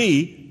towards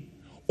me,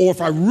 or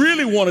if I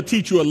really want to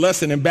teach you a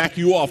lesson and back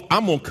you off,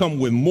 I'm going to come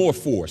with more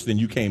force than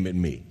you came at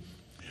me.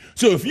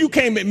 So if you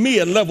came at me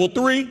at level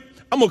 3,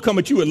 I'm going to come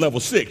at you at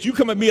level 6. You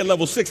come at me at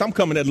level 6, I'm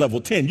coming at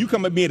level 10. You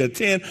come at me at a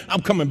 10,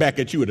 I'm coming back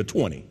at you at a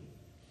 20.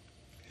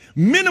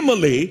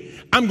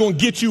 Minimally, I'm going to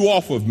get you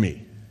off of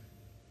me.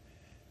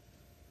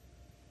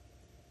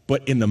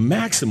 But in the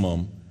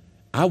maximum,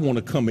 I want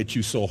to come at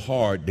you so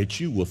hard that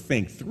you will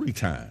think 3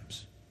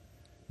 times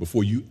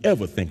before you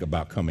ever think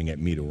about coming at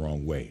me the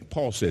wrong way.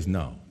 Paul says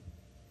no.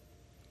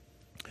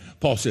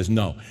 Paul says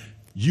no.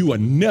 You are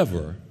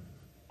never,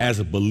 as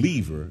a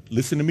believer,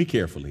 listen to me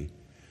carefully,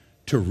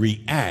 to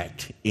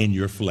react in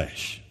your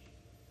flesh.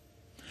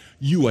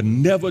 You are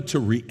never to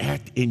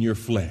react in your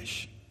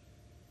flesh.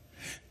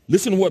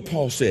 Listen to what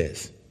Paul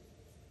says.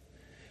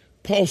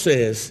 Paul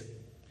says,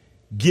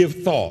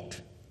 give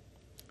thought.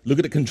 Look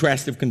at the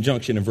contrastive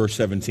conjunction in verse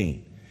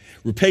 17.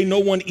 Repay no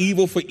one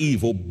evil for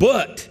evil,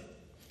 but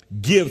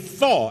give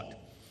thought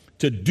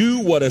to do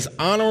what is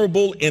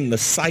honorable in the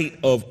sight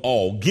of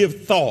all.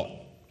 Give thought.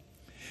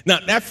 Now,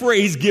 that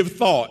phrase, give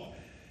thought,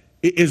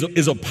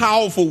 is a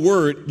powerful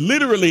word.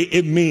 Literally,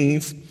 it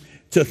means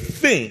to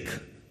think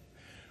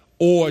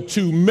or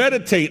to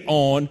meditate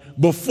on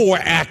before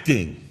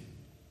acting,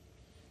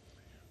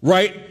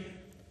 right?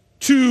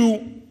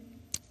 To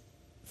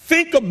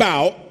think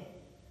about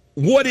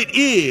what it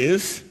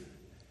is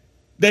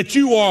that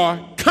you are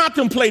contemplating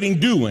contemplating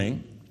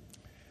doing,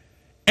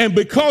 and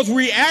because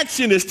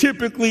reaction is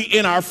typically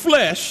in our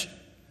flesh,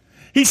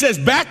 he says,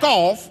 back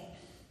off.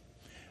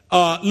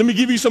 Let me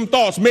give you some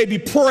thoughts. Maybe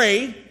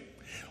pray,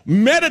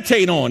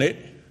 meditate on it,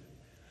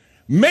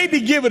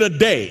 maybe give it a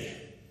day,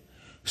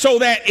 so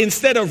that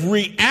instead of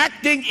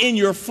reacting in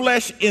your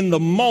flesh in the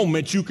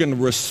moment, you can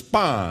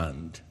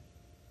respond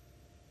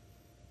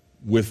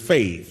with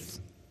faith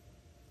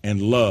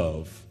and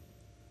love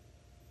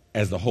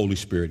as the Holy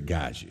Spirit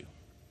guides you.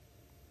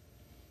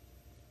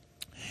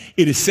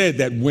 It is said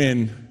that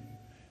when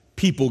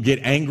people get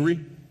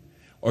angry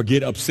or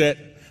get upset,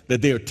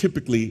 that they are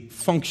typically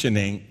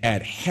functioning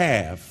at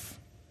half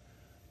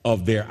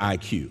of their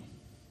IQ.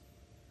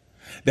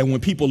 That when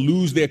people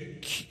lose their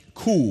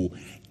cool,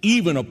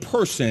 even a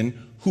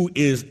person who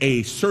is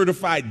a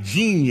certified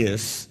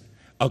genius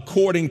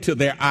according to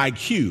their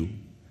IQ,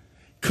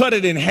 cut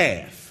it in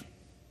half.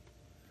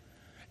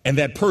 And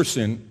that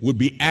person would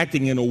be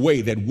acting in a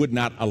way that would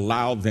not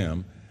allow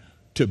them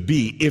to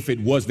be, if it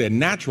was their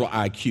natural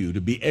IQ,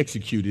 to be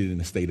executed in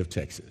the state of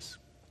Texas.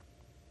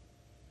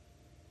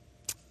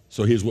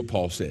 So here's what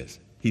Paul says.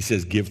 He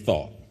says, give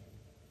thought.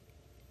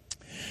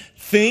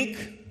 Think,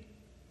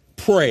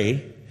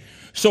 pray,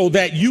 so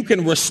that you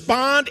can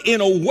respond in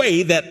a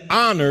way that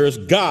honors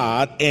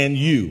God and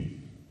you.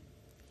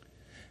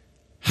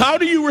 How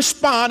do you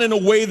respond in a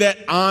way that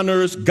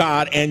honors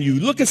God and you?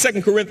 Look at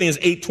 2 Corinthians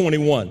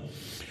 8:21.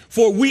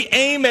 For we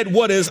aim at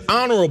what is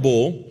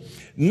honorable,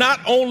 not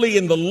only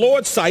in the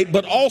Lord's sight,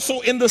 but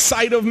also in the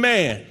sight of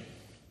man.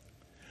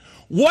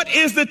 What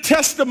is the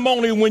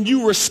testimony when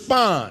you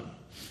respond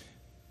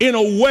in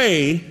a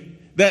way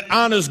that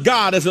honors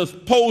God as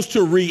opposed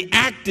to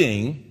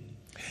reacting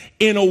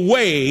in a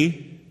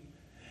way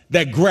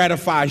that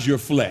gratifies your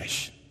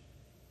flesh?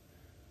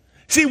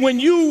 See, when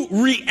you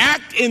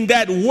react in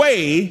that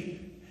way,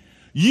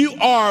 you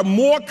are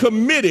more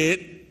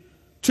committed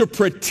to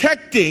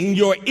protecting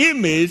your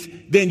image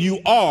than you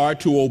are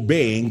to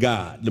obeying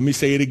God. Let me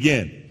say it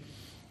again.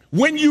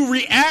 When you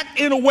react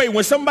in a way,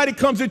 when somebody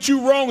comes at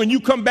you wrong and you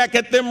come back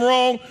at them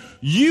wrong,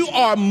 you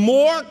are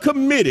more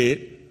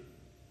committed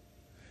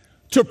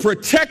to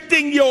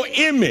protecting your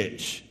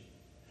image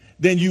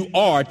than you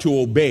are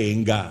to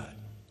obeying God.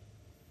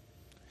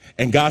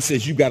 And God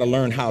says you got to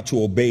learn how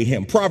to obey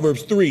him.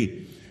 Proverbs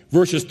 3,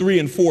 verses 3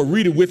 and 4.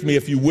 Read it with me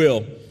if you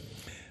will.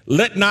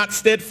 Let not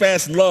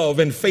steadfast love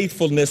and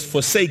faithfulness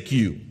forsake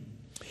you.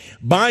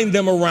 Bind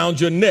them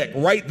around your neck.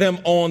 Write them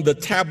on the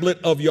tablet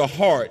of your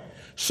heart,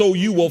 so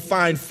you will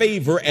find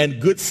favor and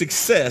good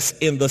success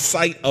in the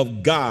sight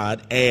of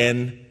God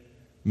and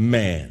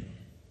man.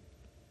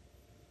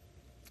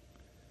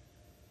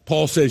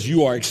 Paul says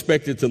you are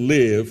expected to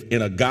live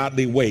in a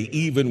godly way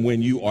even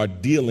when you are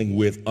dealing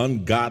with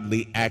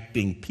ungodly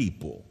acting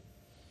people.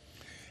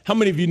 How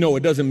many of you know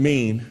it doesn't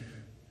mean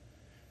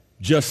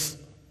just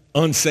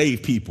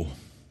unsaved people,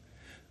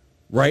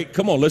 right?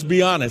 Come on, let's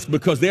be honest,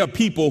 because there are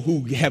people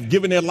who have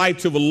given their life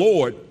to the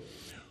Lord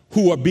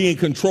who are being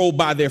controlled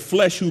by their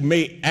flesh, who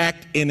may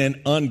act in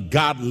an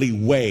ungodly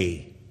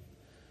way.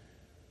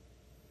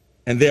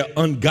 And their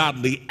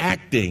ungodly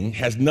acting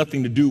has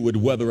nothing to do with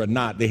whether or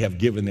not they have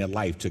given their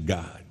life to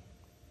God.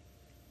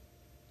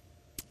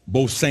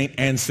 Both saint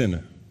and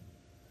sinner,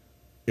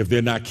 if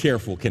they're not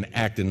careful, can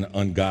act in an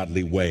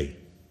ungodly way.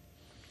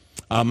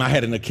 I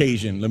had an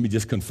occasion, let me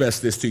just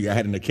confess this to you. I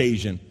had an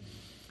occasion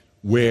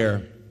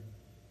where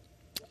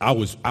I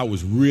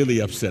was really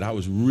upset. I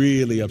was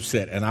really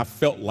upset, and I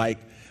felt like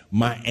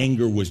my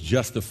anger was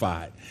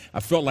justified.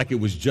 I felt like it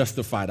was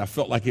justified. I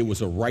felt like it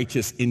was a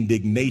righteous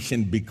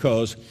indignation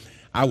because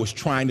I was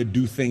trying to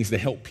do things to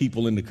help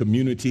people in the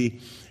community,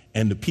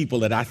 and the people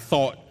that I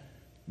thought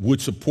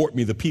would support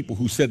me, the people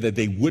who said that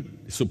they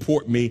would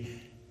support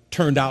me,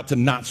 turned out to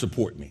not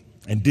support me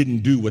and didn't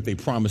do what they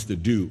promised to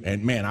do.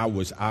 And man, I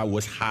was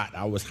hot.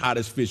 I was hot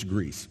as fish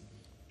grease.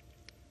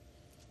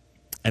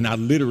 And I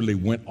literally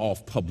went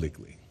off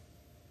publicly.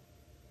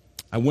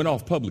 I went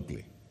off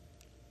publicly.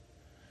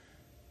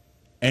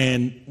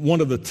 And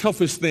one of the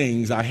toughest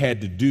things I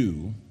had to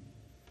do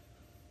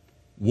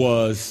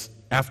was,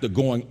 after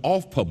going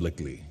off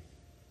publicly,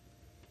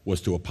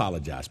 was to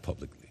apologize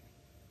publicly.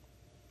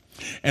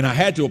 And I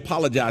had to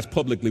apologize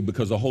publicly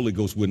because the Holy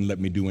Ghost wouldn't let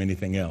me do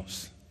anything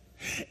else.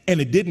 And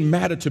it didn't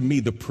matter to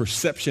me the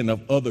perception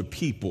of other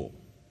people,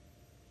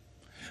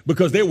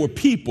 because there were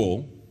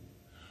people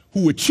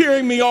who were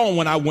cheering me on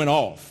when I went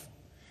off.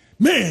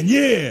 Man,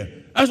 yeah,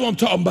 that's what I'm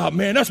talking about,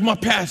 man. That's my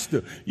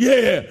pastor.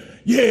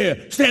 Yeah,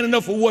 standing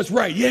up for what's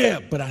right.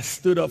 Yeah, but I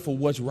stood up for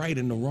what's right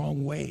in the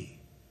wrong way.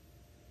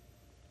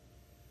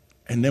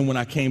 And then when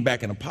I came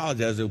back and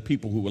apologized, there were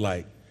people who were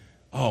like,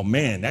 oh,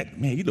 man,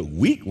 you look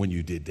weak when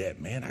you did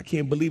that, man. I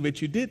can't believe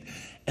that you did.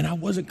 And I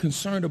wasn't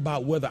concerned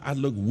about whether I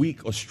look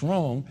weak or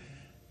strong.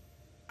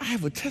 I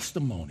have a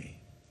testimony.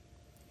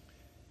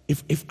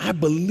 If I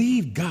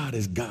believe God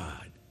is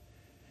God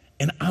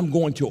and I'm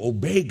going to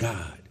obey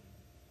God,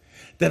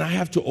 then I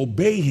have to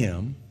obey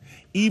him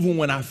even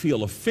when I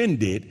feel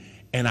offended,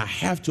 and I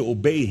have to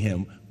obey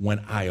him when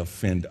I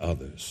offend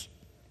others.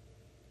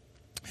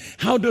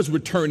 How does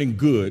returning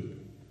good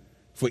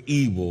for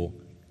evil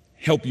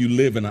help you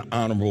live in an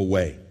honorable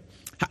way?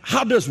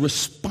 How does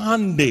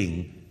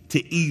responding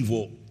to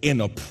evil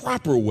in a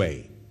proper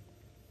way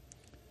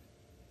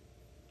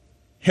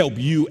help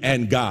you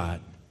and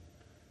God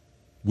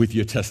with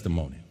your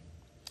testimony?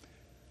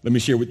 Let me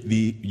share with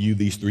you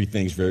these three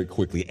things very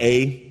quickly.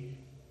 A,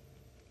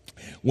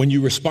 when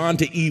you respond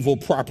to evil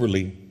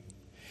properly,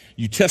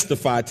 you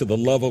testify to the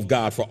love of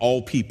God for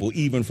all people,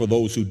 even for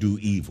those who do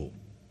evil.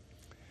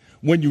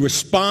 When you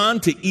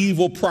respond to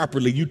evil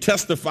properly, you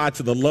testify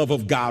to the love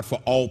of God for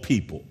all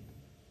people.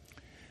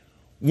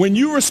 When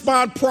you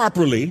respond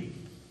properly,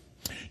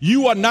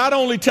 you are not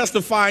only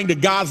testifying to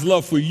God's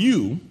love for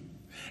you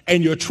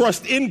and your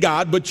trust in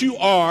God, but you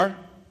are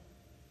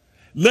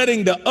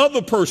letting the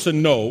other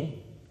person know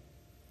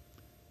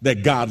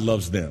that God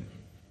loves them.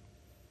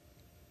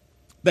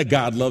 That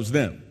God loves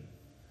them.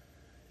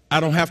 I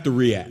don't have to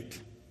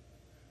react.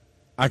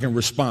 I can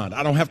respond.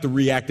 I don't have to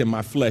react in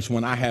my flesh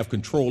when I have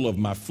control of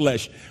my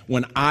flesh,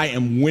 when I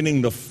am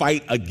winning the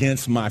fight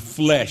against my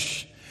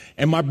flesh.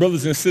 And my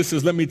brothers and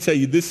sisters, let me tell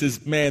you, this is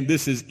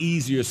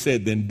easier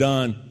said than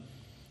done.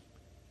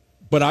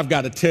 But I've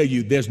got to tell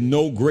you, there's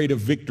no greater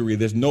victory,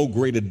 there's no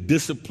greater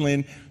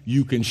discipline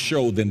you can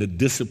show than the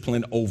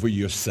discipline over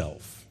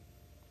yourself.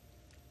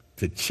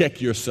 To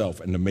check yourself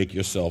and to make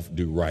yourself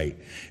do right.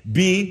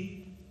 B,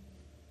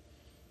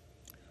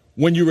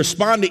 when you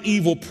respond to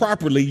evil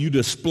properly, you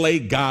display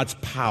God's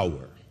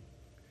power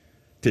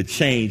to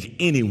change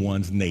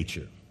anyone's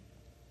nature.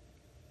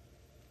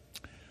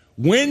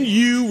 When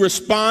you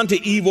respond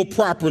to evil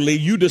properly,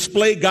 you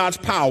display God's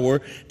power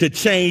to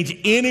change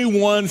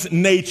anyone's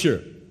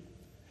nature.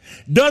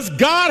 Does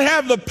God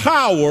have the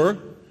power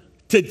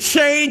to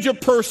change a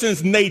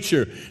person's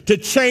nature, to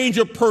change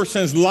a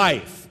person's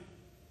life?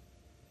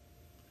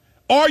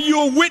 Are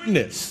you a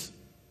witness?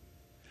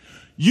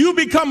 You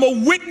become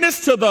a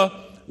witness to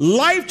the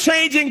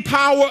life-changing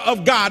power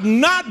of God,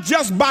 not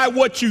just by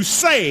what you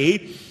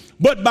say,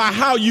 but by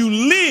how you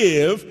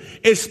live,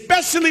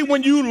 especially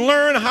when you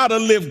learn how to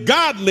live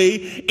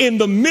godly in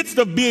the midst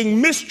of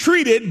being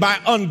mistreated by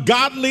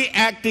ungodly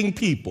acting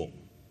people.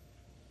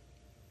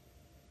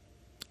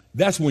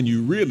 That's when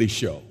you really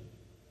show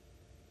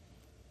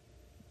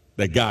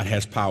that God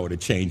has power to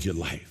change your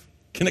life.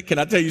 Can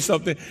I tell you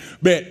something?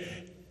 But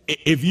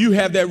if you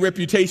have that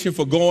reputation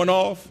for going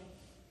off,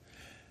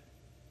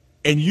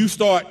 and you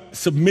start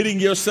submitting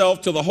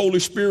yourself to the Holy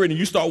Spirit and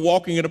you start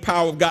walking in the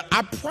power of God,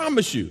 I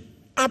promise you,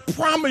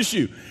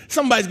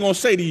 somebody's going to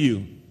say to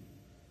you,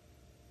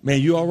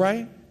 man, you all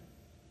right?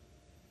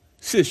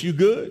 Sis, you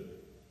good?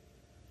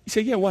 You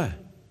say, yeah, why?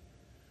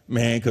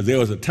 Man, because there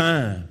was a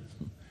time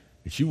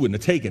that you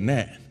wouldn't have taken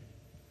that.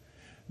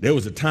 There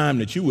was a time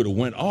that you would have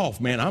went off.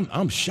 Man,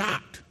 I'm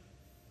shocked.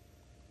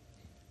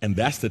 And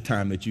that's the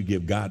time that you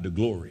give God the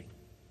glory,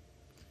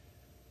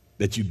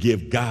 that you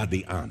give God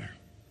the honor.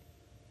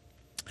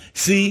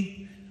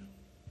 See,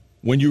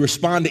 when you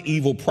respond to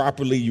evil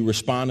properly, you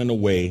respond in a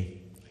way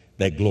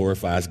that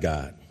glorifies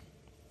God.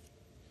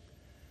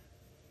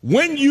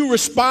 When you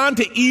respond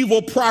to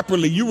evil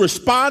properly, you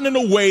respond in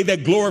a way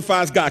that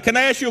glorifies God. Can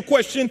I ask you a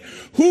question?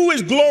 Who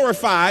is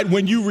glorified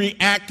when you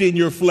react in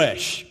your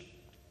flesh?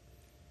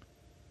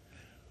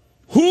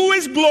 Who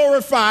is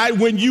glorified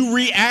when you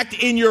react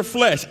in your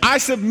flesh? I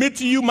submit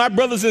to you, my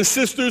brothers and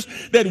sisters,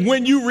 that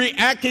when you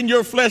react in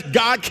your flesh,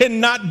 God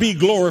cannot be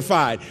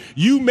glorified.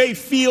 You may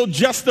feel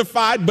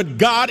justified, but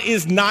God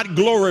is not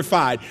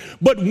glorified.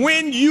 But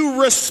when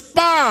you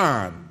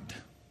respond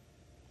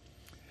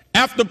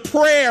after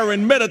prayer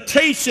and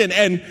meditation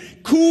and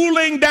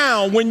cooling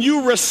down, when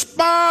you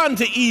respond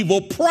to evil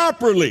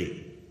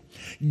properly,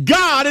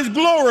 God is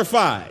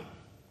glorified.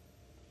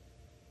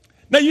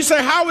 Now you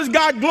say, how is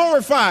God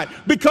glorified?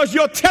 Because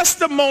your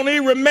testimony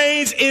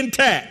remains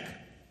intact.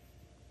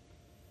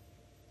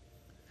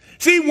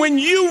 See, when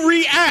you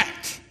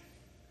react,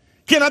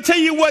 can I tell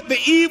you what the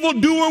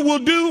evildoer will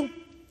do?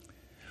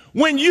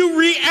 When you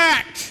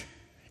react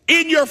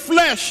in your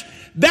flesh,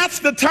 that's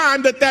the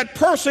time that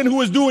person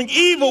who is doing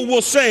evil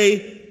will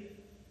say,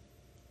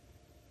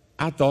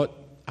 I thought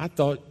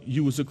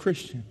you was a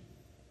Christian.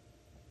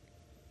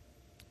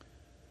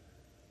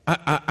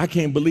 I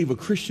can't believe a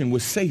Christian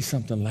would say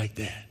something like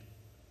that.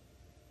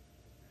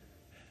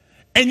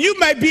 And you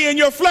might be in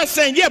your flesh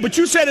saying, yeah, but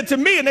you said it to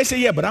me. And they say,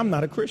 yeah, but I'm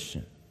not a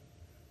Christian.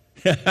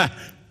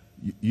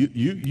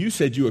 you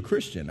said you're a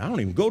Christian. I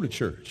don't even go to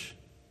church.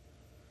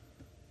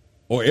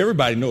 Or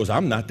everybody knows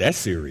I'm not that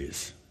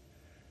serious.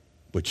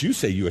 But you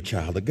say you're a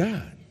child of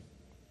God.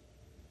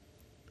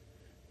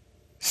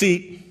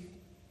 See,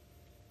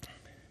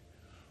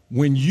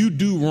 when you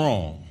do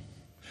wrong,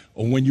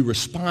 or when you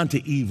respond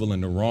to evil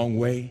in the wrong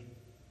way,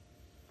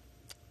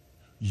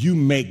 you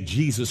make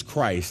Jesus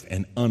Christ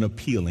an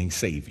unappealing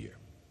Savior.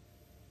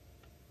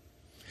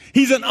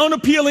 He's an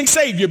unappealing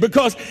Savior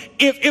because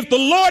if the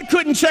Lord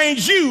couldn't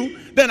change you,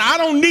 then I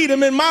don't need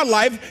him in my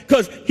life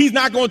because he's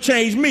not going to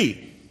change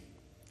me.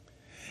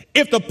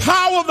 If the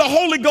power of the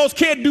Holy Ghost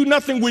can't do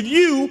nothing with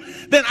you,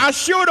 then I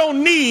sure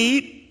don't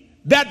need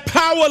that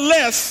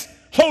powerless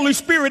Holy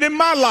Spirit in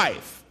my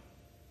life.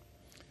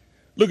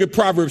 Look at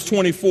Proverbs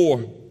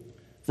 24,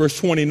 verse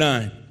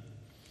 29.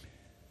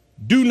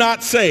 Do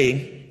not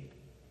say,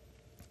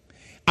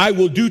 I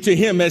will do to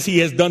him as he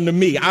has done to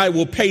me. I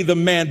will pay the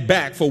man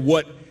back for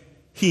what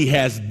he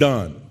has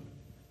done.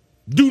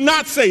 Do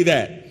not say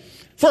that.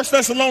 1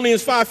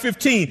 Thessalonians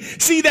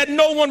 5:15. See that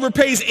no one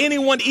repays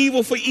anyone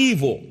evil for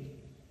evil,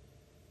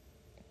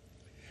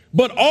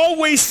 but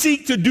always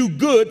seek to do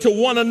good to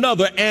one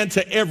another and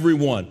to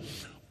everyone.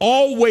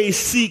 Always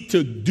seek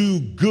to do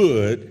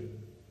good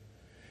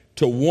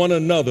to one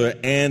another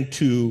and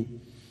to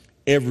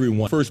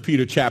everyone. 1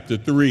 Peter chapter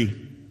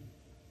 3,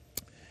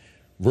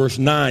 verse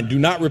 9. Do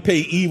not repay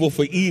evil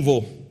for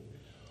evil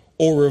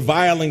or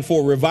reviling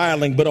for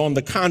reviling, but on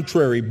the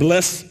contrary,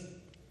 bless,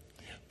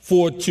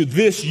 for to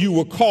this you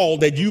were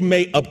called, that you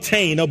may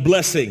obtain a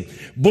blessing.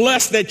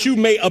 Bless that you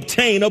may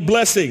obtain a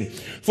blessing.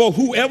 For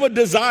whoever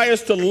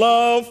desires to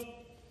love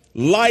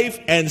life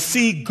and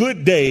see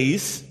good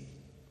days,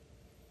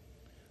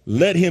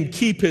 let him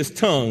keep his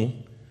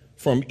tongue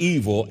from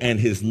evil and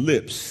his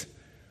lips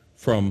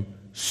from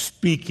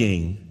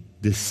speaking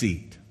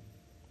deceit.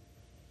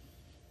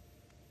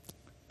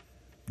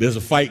 There's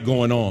a fight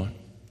going on,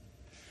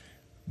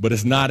 but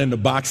it's not in the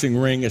boxing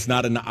ring, it's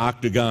not in the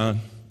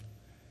octagon,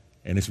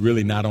 and it's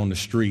really not on the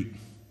street.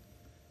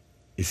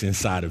 It's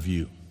inside of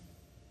you.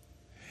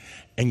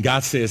 And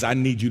God says, I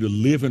need you to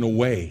live in a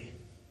way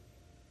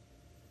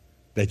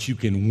that you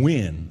can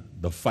win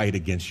the fight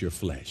against your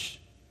flesh.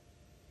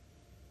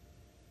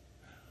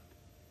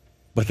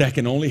 But that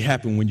can only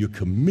happen when you're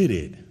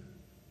committed,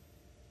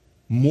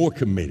 more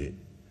committed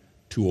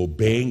to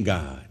obeying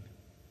God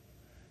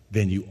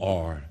than you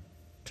are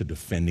to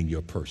defending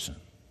your person.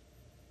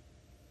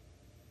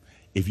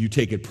 If you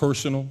take it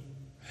personal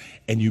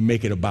and you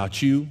make it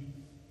about you,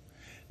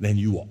 then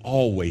you will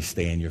always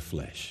stay in your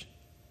flesh.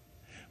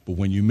 But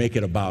when you make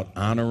it about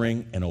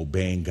honoring and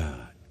obeying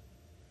God,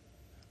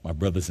 my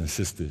brothers and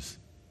sisters,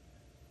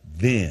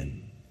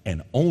 then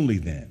and only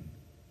then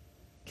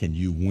can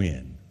you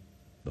win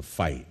the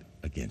fight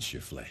against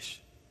your flesh.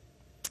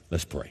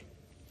 Let's pray.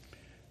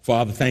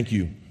 Father, thank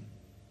you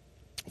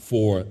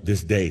for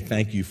this day.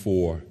 Thank you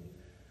for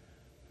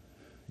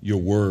your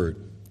word.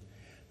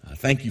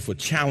 Thank you for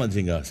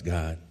challenging us,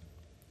 God,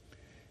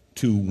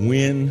 to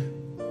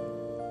win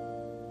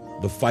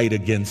the fight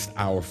against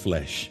our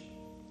flesh.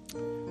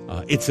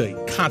 It's a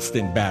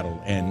constant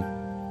battle.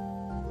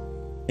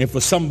 And for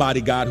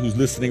somebody, God, who's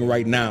listening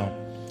right now,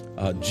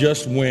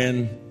 just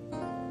when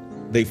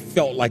they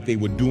felt like they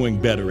were doing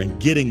better and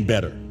getting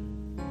better,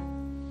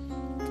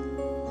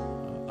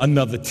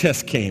 another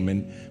test came,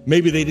 and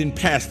maybe they didn't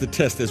pass the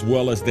test as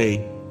well as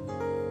they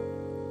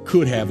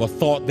could have or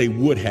thought they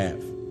would have.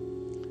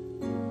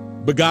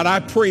 But God,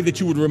 I pray that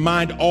you would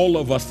remind all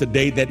of us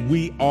today that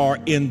we are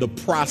in the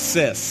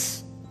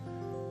process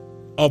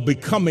of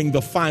becoming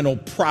the final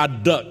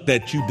product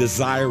that you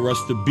desire us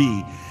to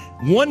be.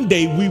 One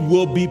day we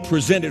will be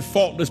presented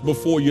faultless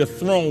before your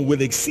throne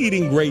with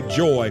exceeding great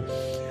joy.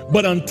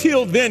 But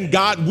until then,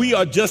 God, we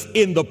are just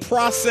in the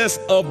process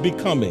of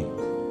becoming.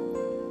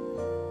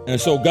 And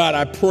so, God,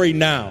 I pray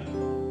now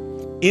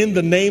in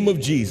the name of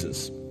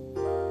Jesus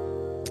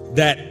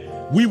that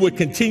we would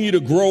continue to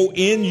grow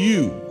in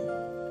you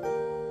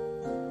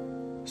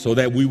so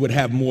that we would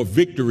have more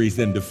victories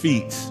than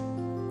defeats.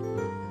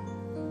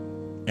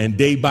 And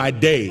day by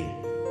day,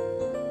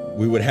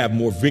 we would have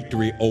more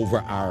victory over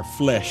our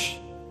flesh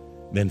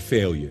than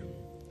failure.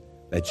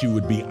 That you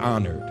would be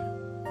honored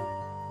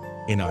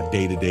in our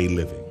day-to-day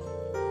living.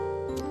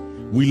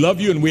 We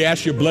love you and we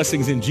ask your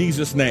blessings in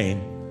Jesus'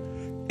 name.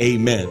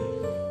 Amen.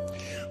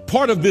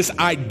 Part of this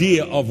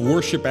idea of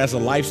worship as a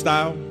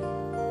lifestyle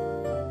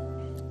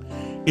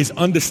is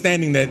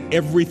understanding that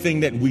everything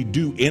that we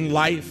do in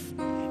life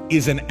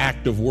is an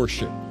act of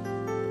worship.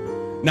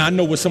 Now, I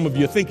know what some of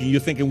you are thinking. You're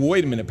thinking, well,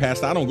 wait a minute,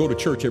 Pastor, I don't go to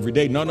church every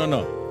day. No.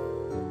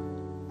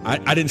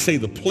 I didn't say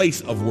the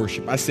place of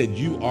worship. I said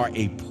you are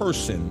a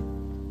person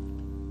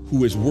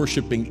who is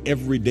worshiping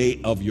every day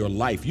of your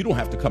life. You don't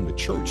have to come to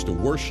church to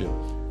worship,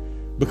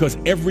 because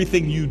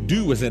everything you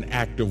do is an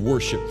act of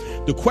worship.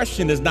 The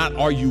question is not,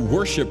 are you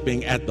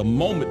worshiping at the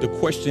moment? The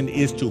question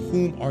is, to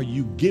whom are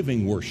you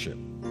giving worship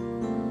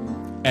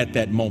at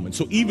that moment?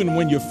 So even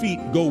when your feet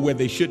go where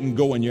they shouldn't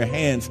go, and your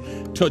hands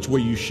touch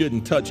where you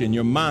shouldn't touch, and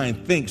your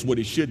mind thinks what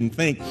it shouldn't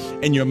think,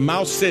 and your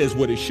mouth says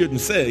what it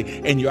shouldn't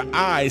say, and your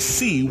eyes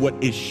see what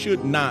it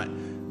should not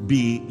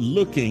be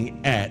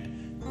looking at,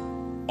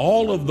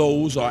 all of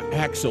those are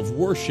acts of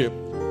worship.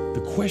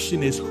 The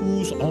question is,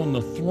 who's on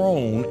the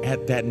throne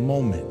at that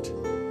moment?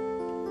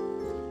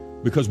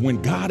 Because when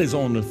God is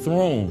on the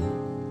throne,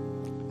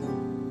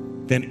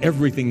 then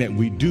everything that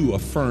we do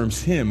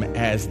affirms him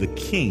as the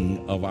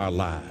king of our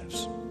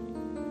lives.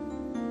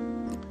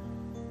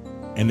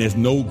 And there's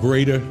no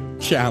greater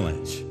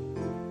challenge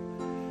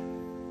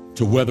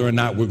to whether or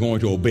not we're going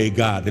to obey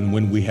God than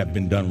when we have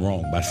been done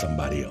wrong by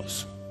somebody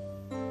else.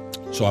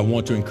 So I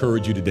want to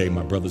encourage you today,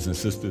 my brothers and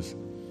sisters,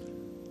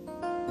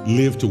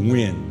 live to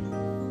win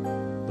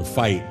the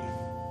fight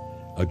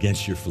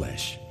against your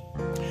flesh.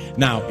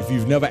 Now, if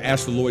you've never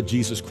asked the Lord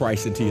Jesus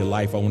Christ into your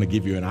life, I want to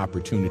give you an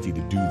opportunity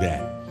to do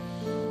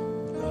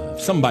that.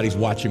 Somebody's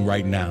watching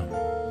right now,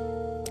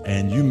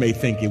 and you may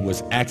think it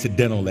was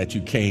accidental that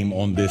you came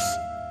on this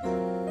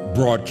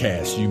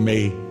broadcast. You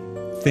may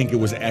think it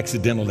was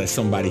accidental that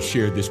somebody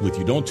shared this with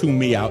you. Don't tune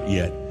me out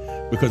yet,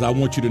 because I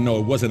want you to know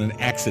it wasn't an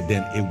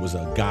accident. It was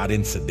a God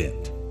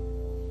incident.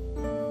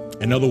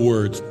 In other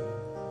words,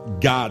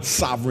 God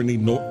sovereignly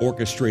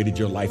orchestrated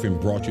your life and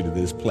brought you to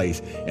this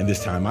place and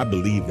this time. I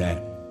believe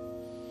that.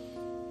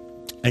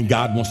 And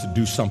God wants to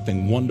do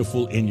something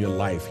wonderful in your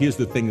life. Here's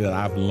the thing that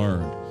I've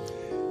learned.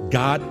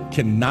 God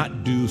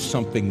cannot do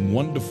something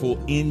wonderful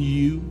in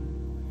you,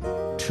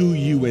 to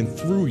you, and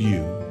through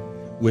you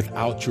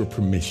without your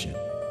permission.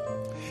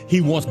 He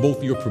wants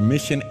both your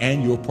permission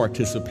and your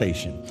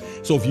participation.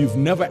 So if you've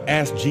never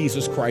asked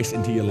Jesus Christ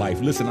into your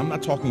life, listen, I'm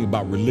not talking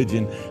about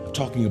religion. I'm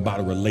talking about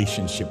a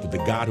relationship with the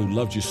God who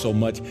loves you so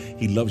much.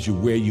 He loves you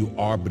where you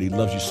are, but he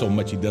loves you so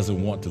much he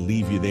doesn't want to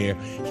leave you there.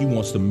 He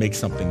wants to make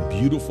something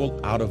beautiful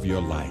out of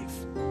your life.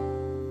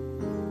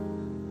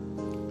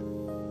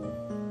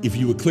 If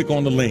you would click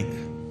on the link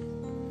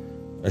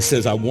that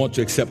says, I want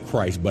to accept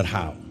Christ, but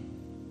how?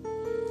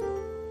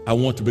 I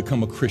want to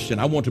become a Christian.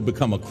 I want to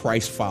become a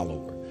Christ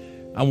follower.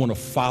 I want to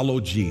follow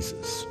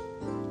Jesus.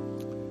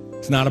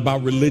 It's not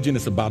about religion.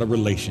 It's about a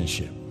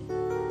relationship.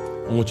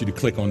 I want you to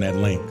click on that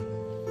link,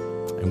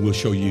 and we'll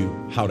show you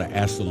how to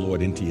ask the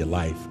Lord into your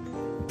life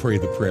and pray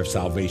the prayer of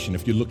salvation.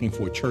 If you're looking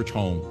for a church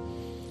home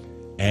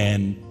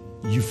and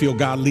you feel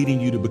God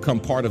leading you to become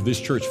part of this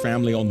church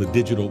family on the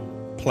digital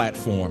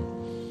platform,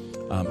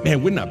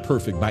 man, we're not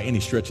perfect by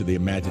any stretch of the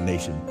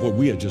imagination, but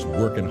we are just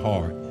working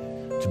hard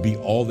to be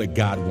all that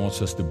God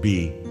wants us to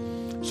be,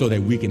 so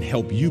that we can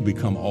help you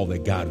become all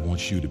that God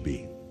wants you to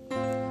be,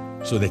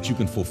 so that you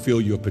can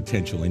fulfill your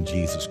potential in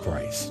Jesus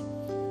Christ,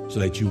 so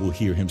that you will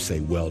hear him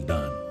say, well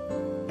done,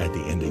 at the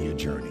end of your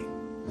journey.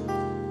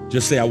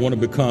 Just say, I want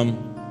to become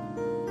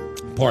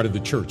part of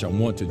the church. I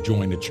want to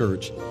join the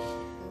church.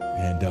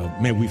 And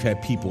man, we've had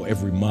people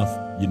every month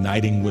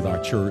uniting with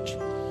our church,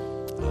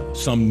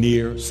 some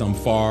near, some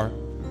far.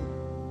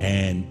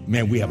 And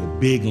man, we have a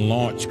big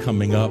launch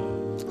coming up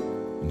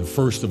in the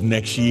first of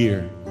next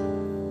year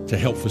to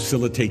help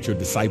facilitate your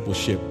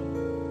discipleship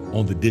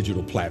on the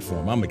digital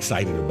platform. I'm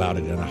excited about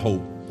it, and I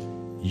hope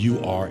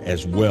you are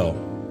as well.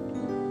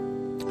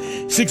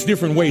 6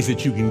 different ways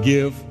that you can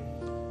give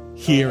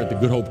here at the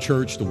Good Hope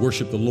Church to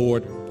worship the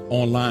Lord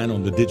online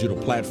on the digital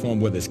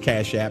platform, whether it's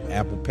Cash App,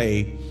 Apple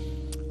Pay,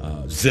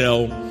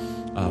 Zelle,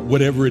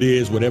 whatever it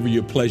is, whatever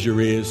your pleasure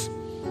is.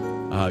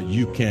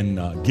 You can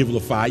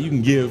Givelify. You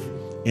can give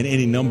in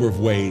any number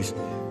of ways.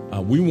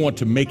 We want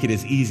to make it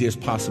as easy as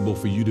possible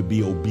for you to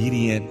be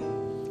obedient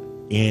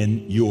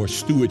in your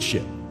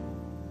stewardship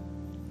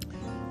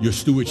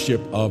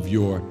of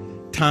your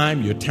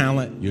time, your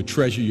talent, your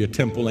treasure, your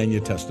temple, and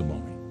your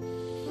testimony.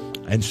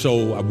 And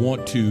so I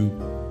want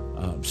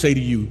to say to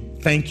you,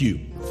 thank you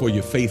for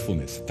your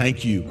faithfulness.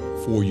 Thank you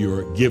for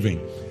your giving.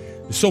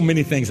 There's so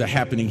many things are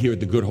happening here at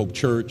the Good Hope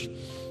Church.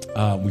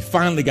 We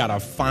finally got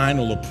our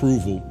final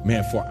approval,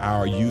 man, for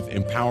our youth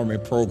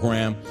empowerment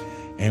program.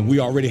 And we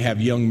already have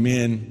young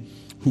men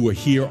who are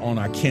here on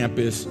our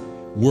campus,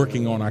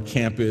 working on our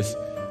campus.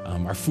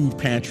 Our food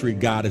pantry,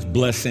 God is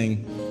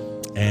blessing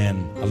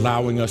and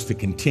allowing us to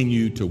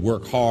continue to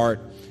work hard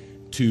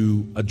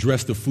to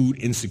address the food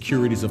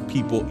insecurities of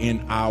people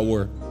in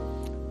our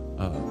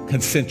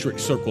concentric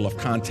circle of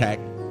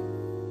contact.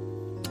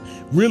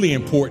 Really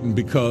important,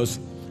 because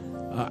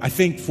I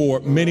think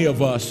for many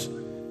of us,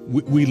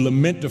 we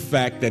lament the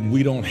fact that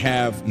we don't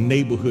have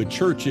neighborhood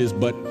churches,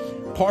 but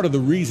part of the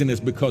reason is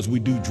because we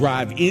do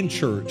drive in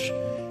church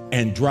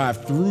and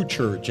drive through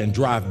church and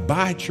drive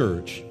by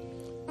church.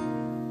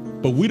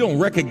 But we don't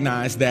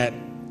recognize that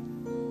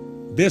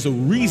there's a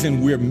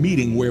reason we're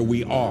meeting where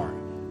we are.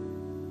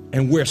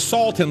 And where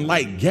salt and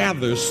light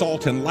gathers,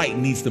 salt and light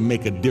needs to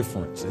make a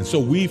difference. And so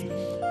we've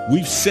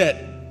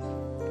set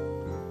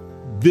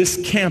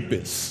this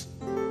campus,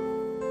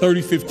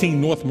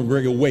 3015 North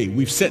McGregor Way,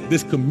 we've set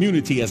this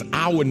community as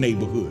our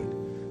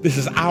neighborhood. This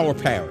is our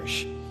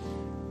parish.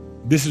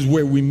 This is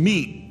where we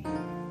meet.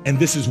 And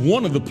this is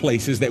one of the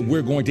places that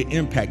we're going to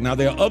impact. Now,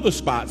 there are other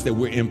spots that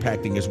we're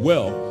impacting as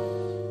well.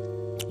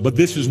 But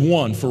this is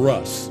one for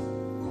us,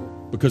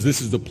 because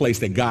this is the place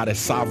that God has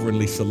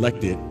sovereignly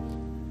selected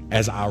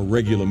as our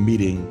regular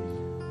meeting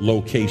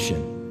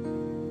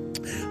location.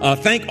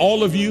 Thank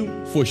all of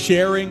you for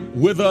sharing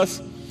with us.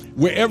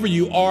 Wherever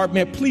you are,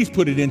 man, please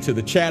put it into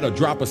the chat or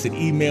drop us an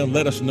email and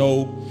let us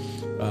know.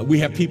 We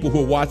have people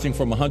who are watching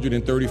from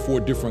 134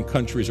 different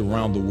countries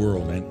around the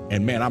world.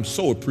 And man, I'm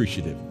so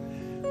appreciative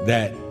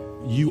that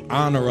you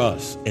honor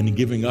us in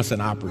giving us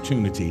an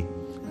opportunity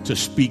to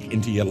speak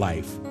into your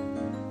life,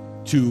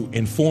 to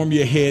inform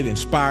your head,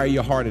 inspire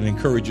your heart, and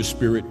encourage your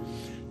spirit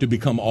to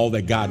become all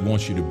that God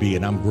wants you to be.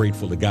 And I'm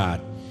grateful to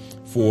God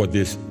for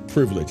this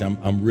privilege.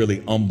 I'm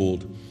really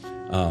humbled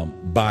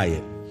by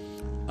it.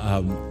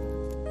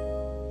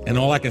 And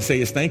all I can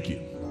say is thank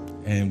you.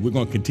 And we're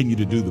going to continue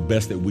to do the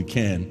best that we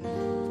can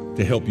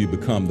to help you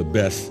become the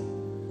best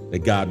that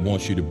God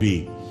wants you to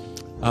be.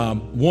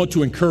 Want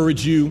to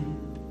encourage you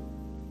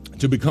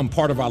to become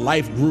part of our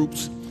life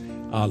groups.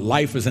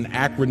 Life is an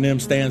acronym,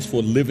 stands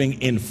for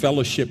living in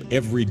fellowship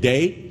every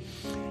day.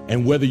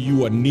 And whether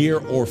you are near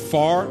or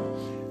far,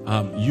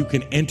 you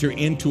can enter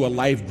into a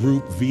life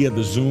group via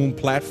the Zoom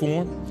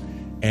platform.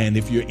 And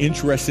if you're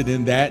interested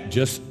in that,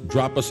 just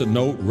drop us a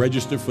note,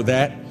 register for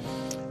that,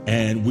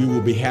 and we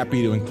will be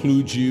happy to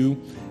include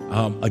you.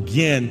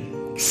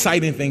 Again,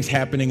 exciting things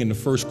happening in the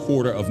first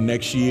quarter of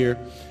next year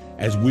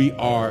as we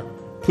are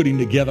putting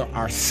together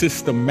our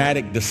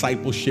systematic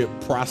discipleship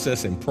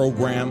process and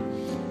program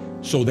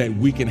so that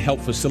we can help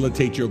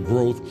facilitate your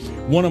growth.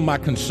 One of my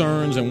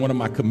concerns and one of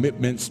my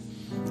commitments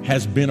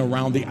has been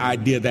around the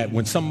idea that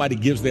when somebody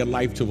gives their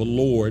life to the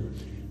Lord,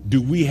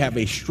 do we have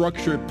a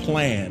structured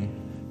plan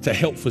to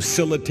help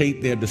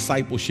facilitate their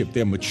discipleship,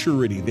 their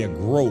maturity, their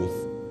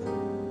growth,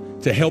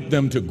 to help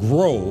them to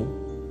grow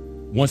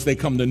once they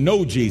come to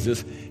know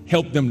Jesus,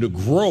 help them to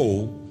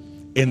grow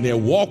in their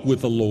walk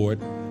with the Lord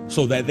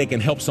so that they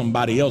can help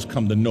somebody else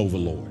come to know the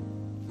Lord.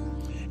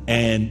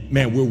 And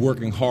man, we're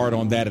working hard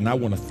on that. And I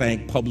want to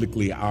thank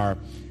publicly our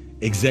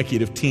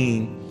executive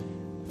team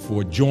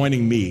for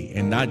joining me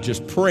and not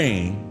just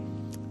praying,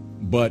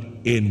 but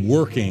in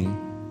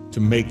working to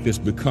make this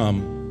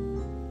become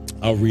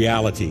a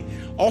reality.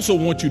 Also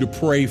want you to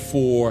pray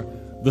for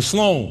the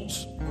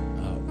Sloans.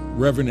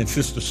 Reverend and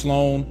Sister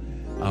Sloan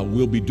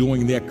will be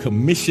doing their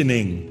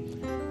commissioning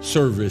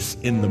service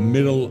in the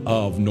middle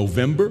of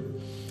November,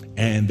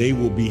 and they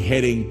will be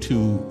heading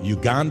to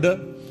Uganda.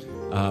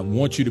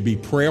 Want you to be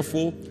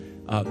prayerful.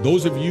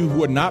 Those of you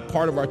who are not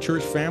part of our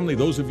church family,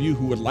 those of you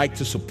who would like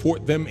to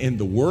support them in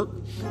the work,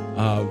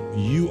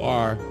 you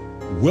are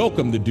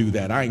welcome to do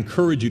that. I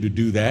encourage you to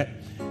do that,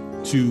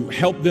 to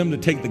help them to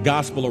take the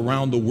gospel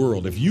around the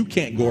world. If you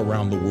can't go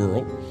around the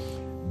world,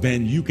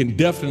 then you can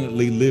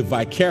definitely live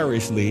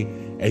vicariously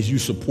as you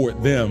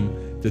support them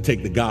to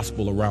take the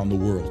gospel around the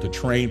world, to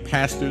train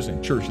pastors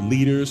and church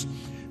leaders,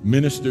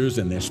 ministers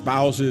and their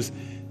spouses,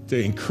 to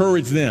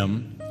encourage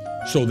them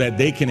so that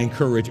they can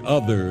encourage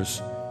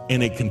others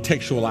in a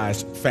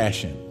contextualized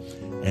fashion.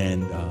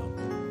 And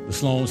the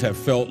Sloans have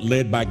felt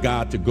led by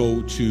God to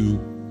go to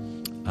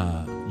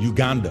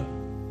Uganda.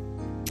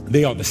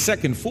 They are the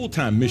second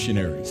full-time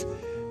missionaries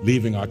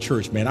leaving our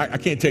church. Man, I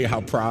can't tell you how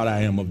proud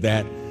I am of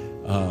that.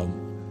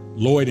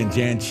 Lloyd and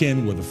Jan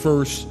Chin were the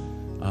first.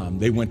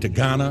 They went to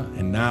Ghana,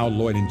 and now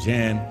Lloyd and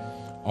Jan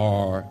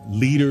are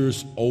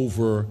leaders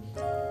over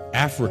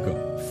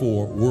Africa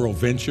for World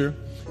Venture.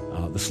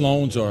 The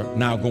Sloans are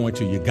now going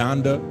to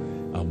Uganda.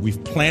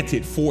 We've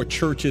planted 4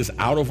 churches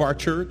out of our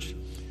church,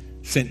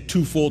 sent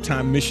 2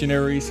 full-time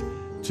missionaries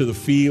to the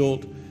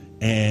field,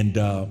 and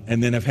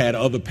then have had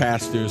other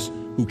pastors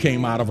who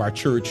came out of our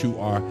church who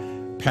are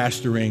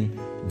pastoring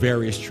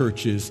various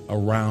churches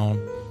around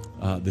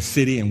the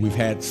city, and we've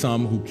had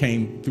some who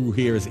came through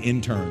here as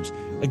interns.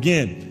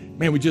 Again,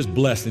 man, we're just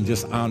blessed and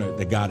just honored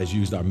that God has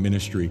used our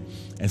ministry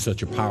in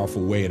such a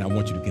powerful way, and I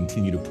want you to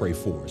continue to pray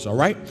for us, all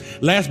right?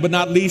 Last but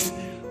not least,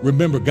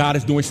 remember, God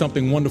is doing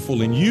something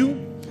wonderful in you,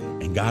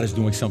 and God is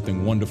doing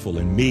something wonderful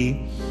in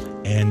me,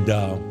 and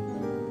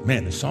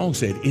man, the song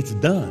said, it's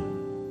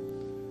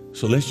done.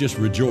 So let's just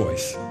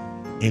rejoice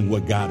in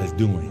what God is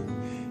doing.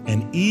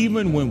 And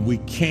even when we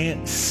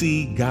can't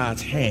see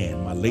God's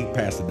hand, my late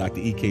pastor, Dr.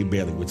 E.K.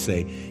 Bailey, would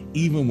say,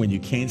 even when you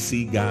can't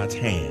see God's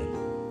hand,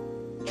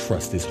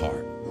 trust his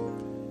heart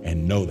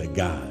and know that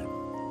God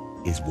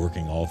is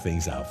working all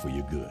things out for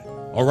your good.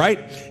 All right?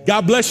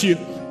 God bless you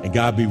and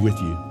God be with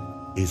you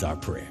is our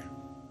prayer.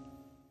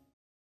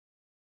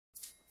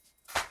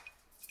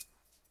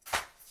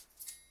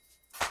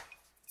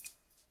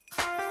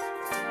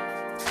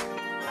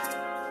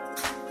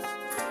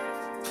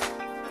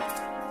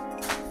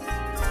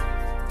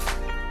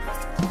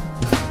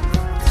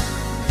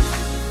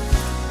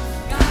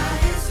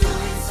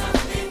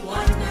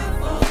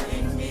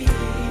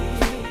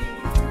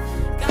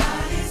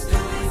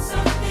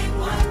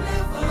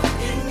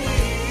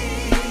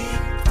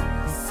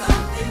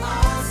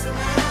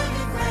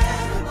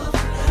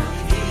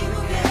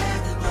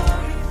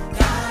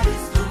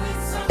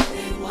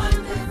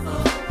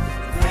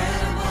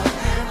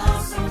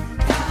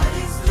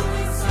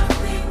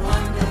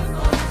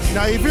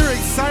 Now, if you're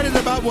excited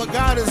about what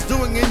God is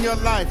doing in your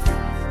life,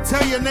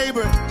 tell your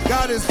neighbor,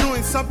 God is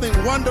doing something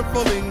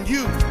wonderful in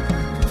you.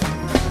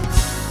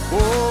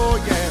 Oh,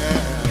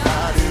 yeah.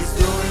 God is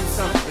doing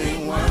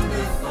something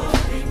wonderful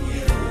in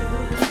you.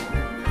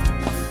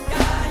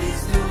 God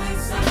is doing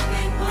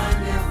something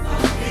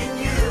wonderful in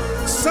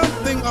you.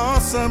 Something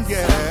awesome,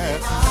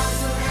 yes.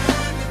 Awesome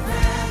and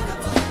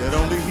incredible. That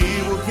only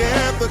He will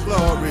get the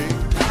glory.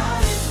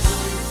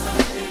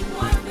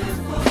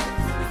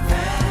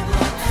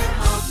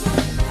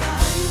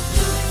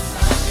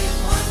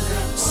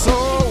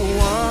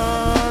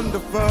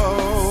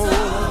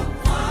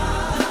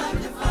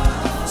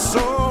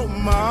 So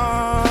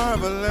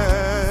marvelous,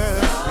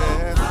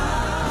 yeah.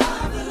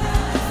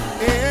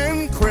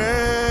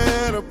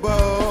 Incredible,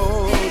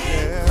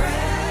 yeah.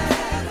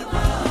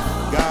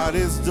 God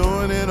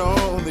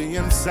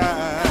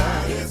inside.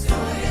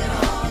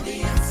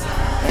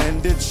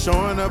 And it's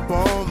showing up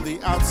on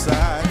the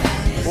outside.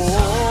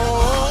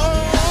 Oh,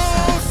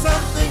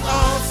 something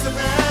awesome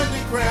and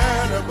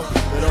incredible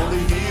that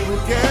only He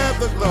will get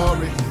the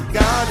glory.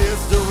 God is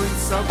doing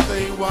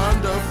something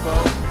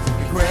wonderful,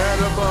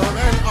 incredible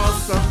and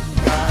awesome.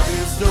 God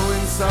is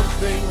doing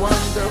something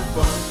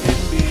wonderful in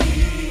me.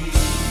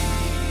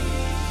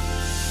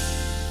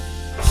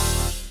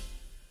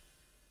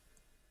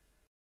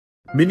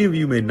 Many of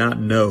you may not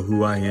know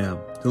who I am,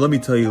 so let me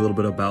tell you a little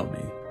bit about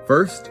me.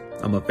 First,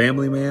 I'm a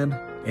family man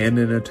and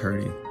an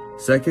attorney.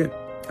 Second,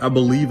 I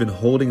believe in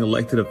holding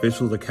elected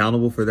officials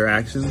accountable for their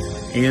actions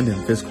and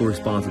in fiscal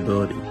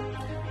responsibility.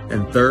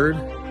 And third,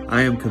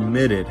 I am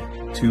committed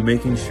to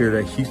making sure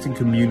that Houston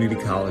Community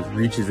College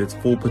reaches its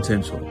full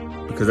potential,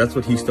 because that's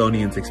what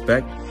Houstonians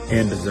expect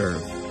and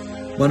deserve.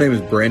 My name is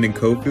Brandon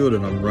Cofield,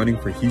 and I'm running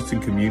for Houston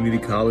Community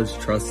College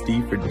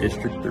trustee for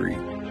District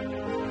 3.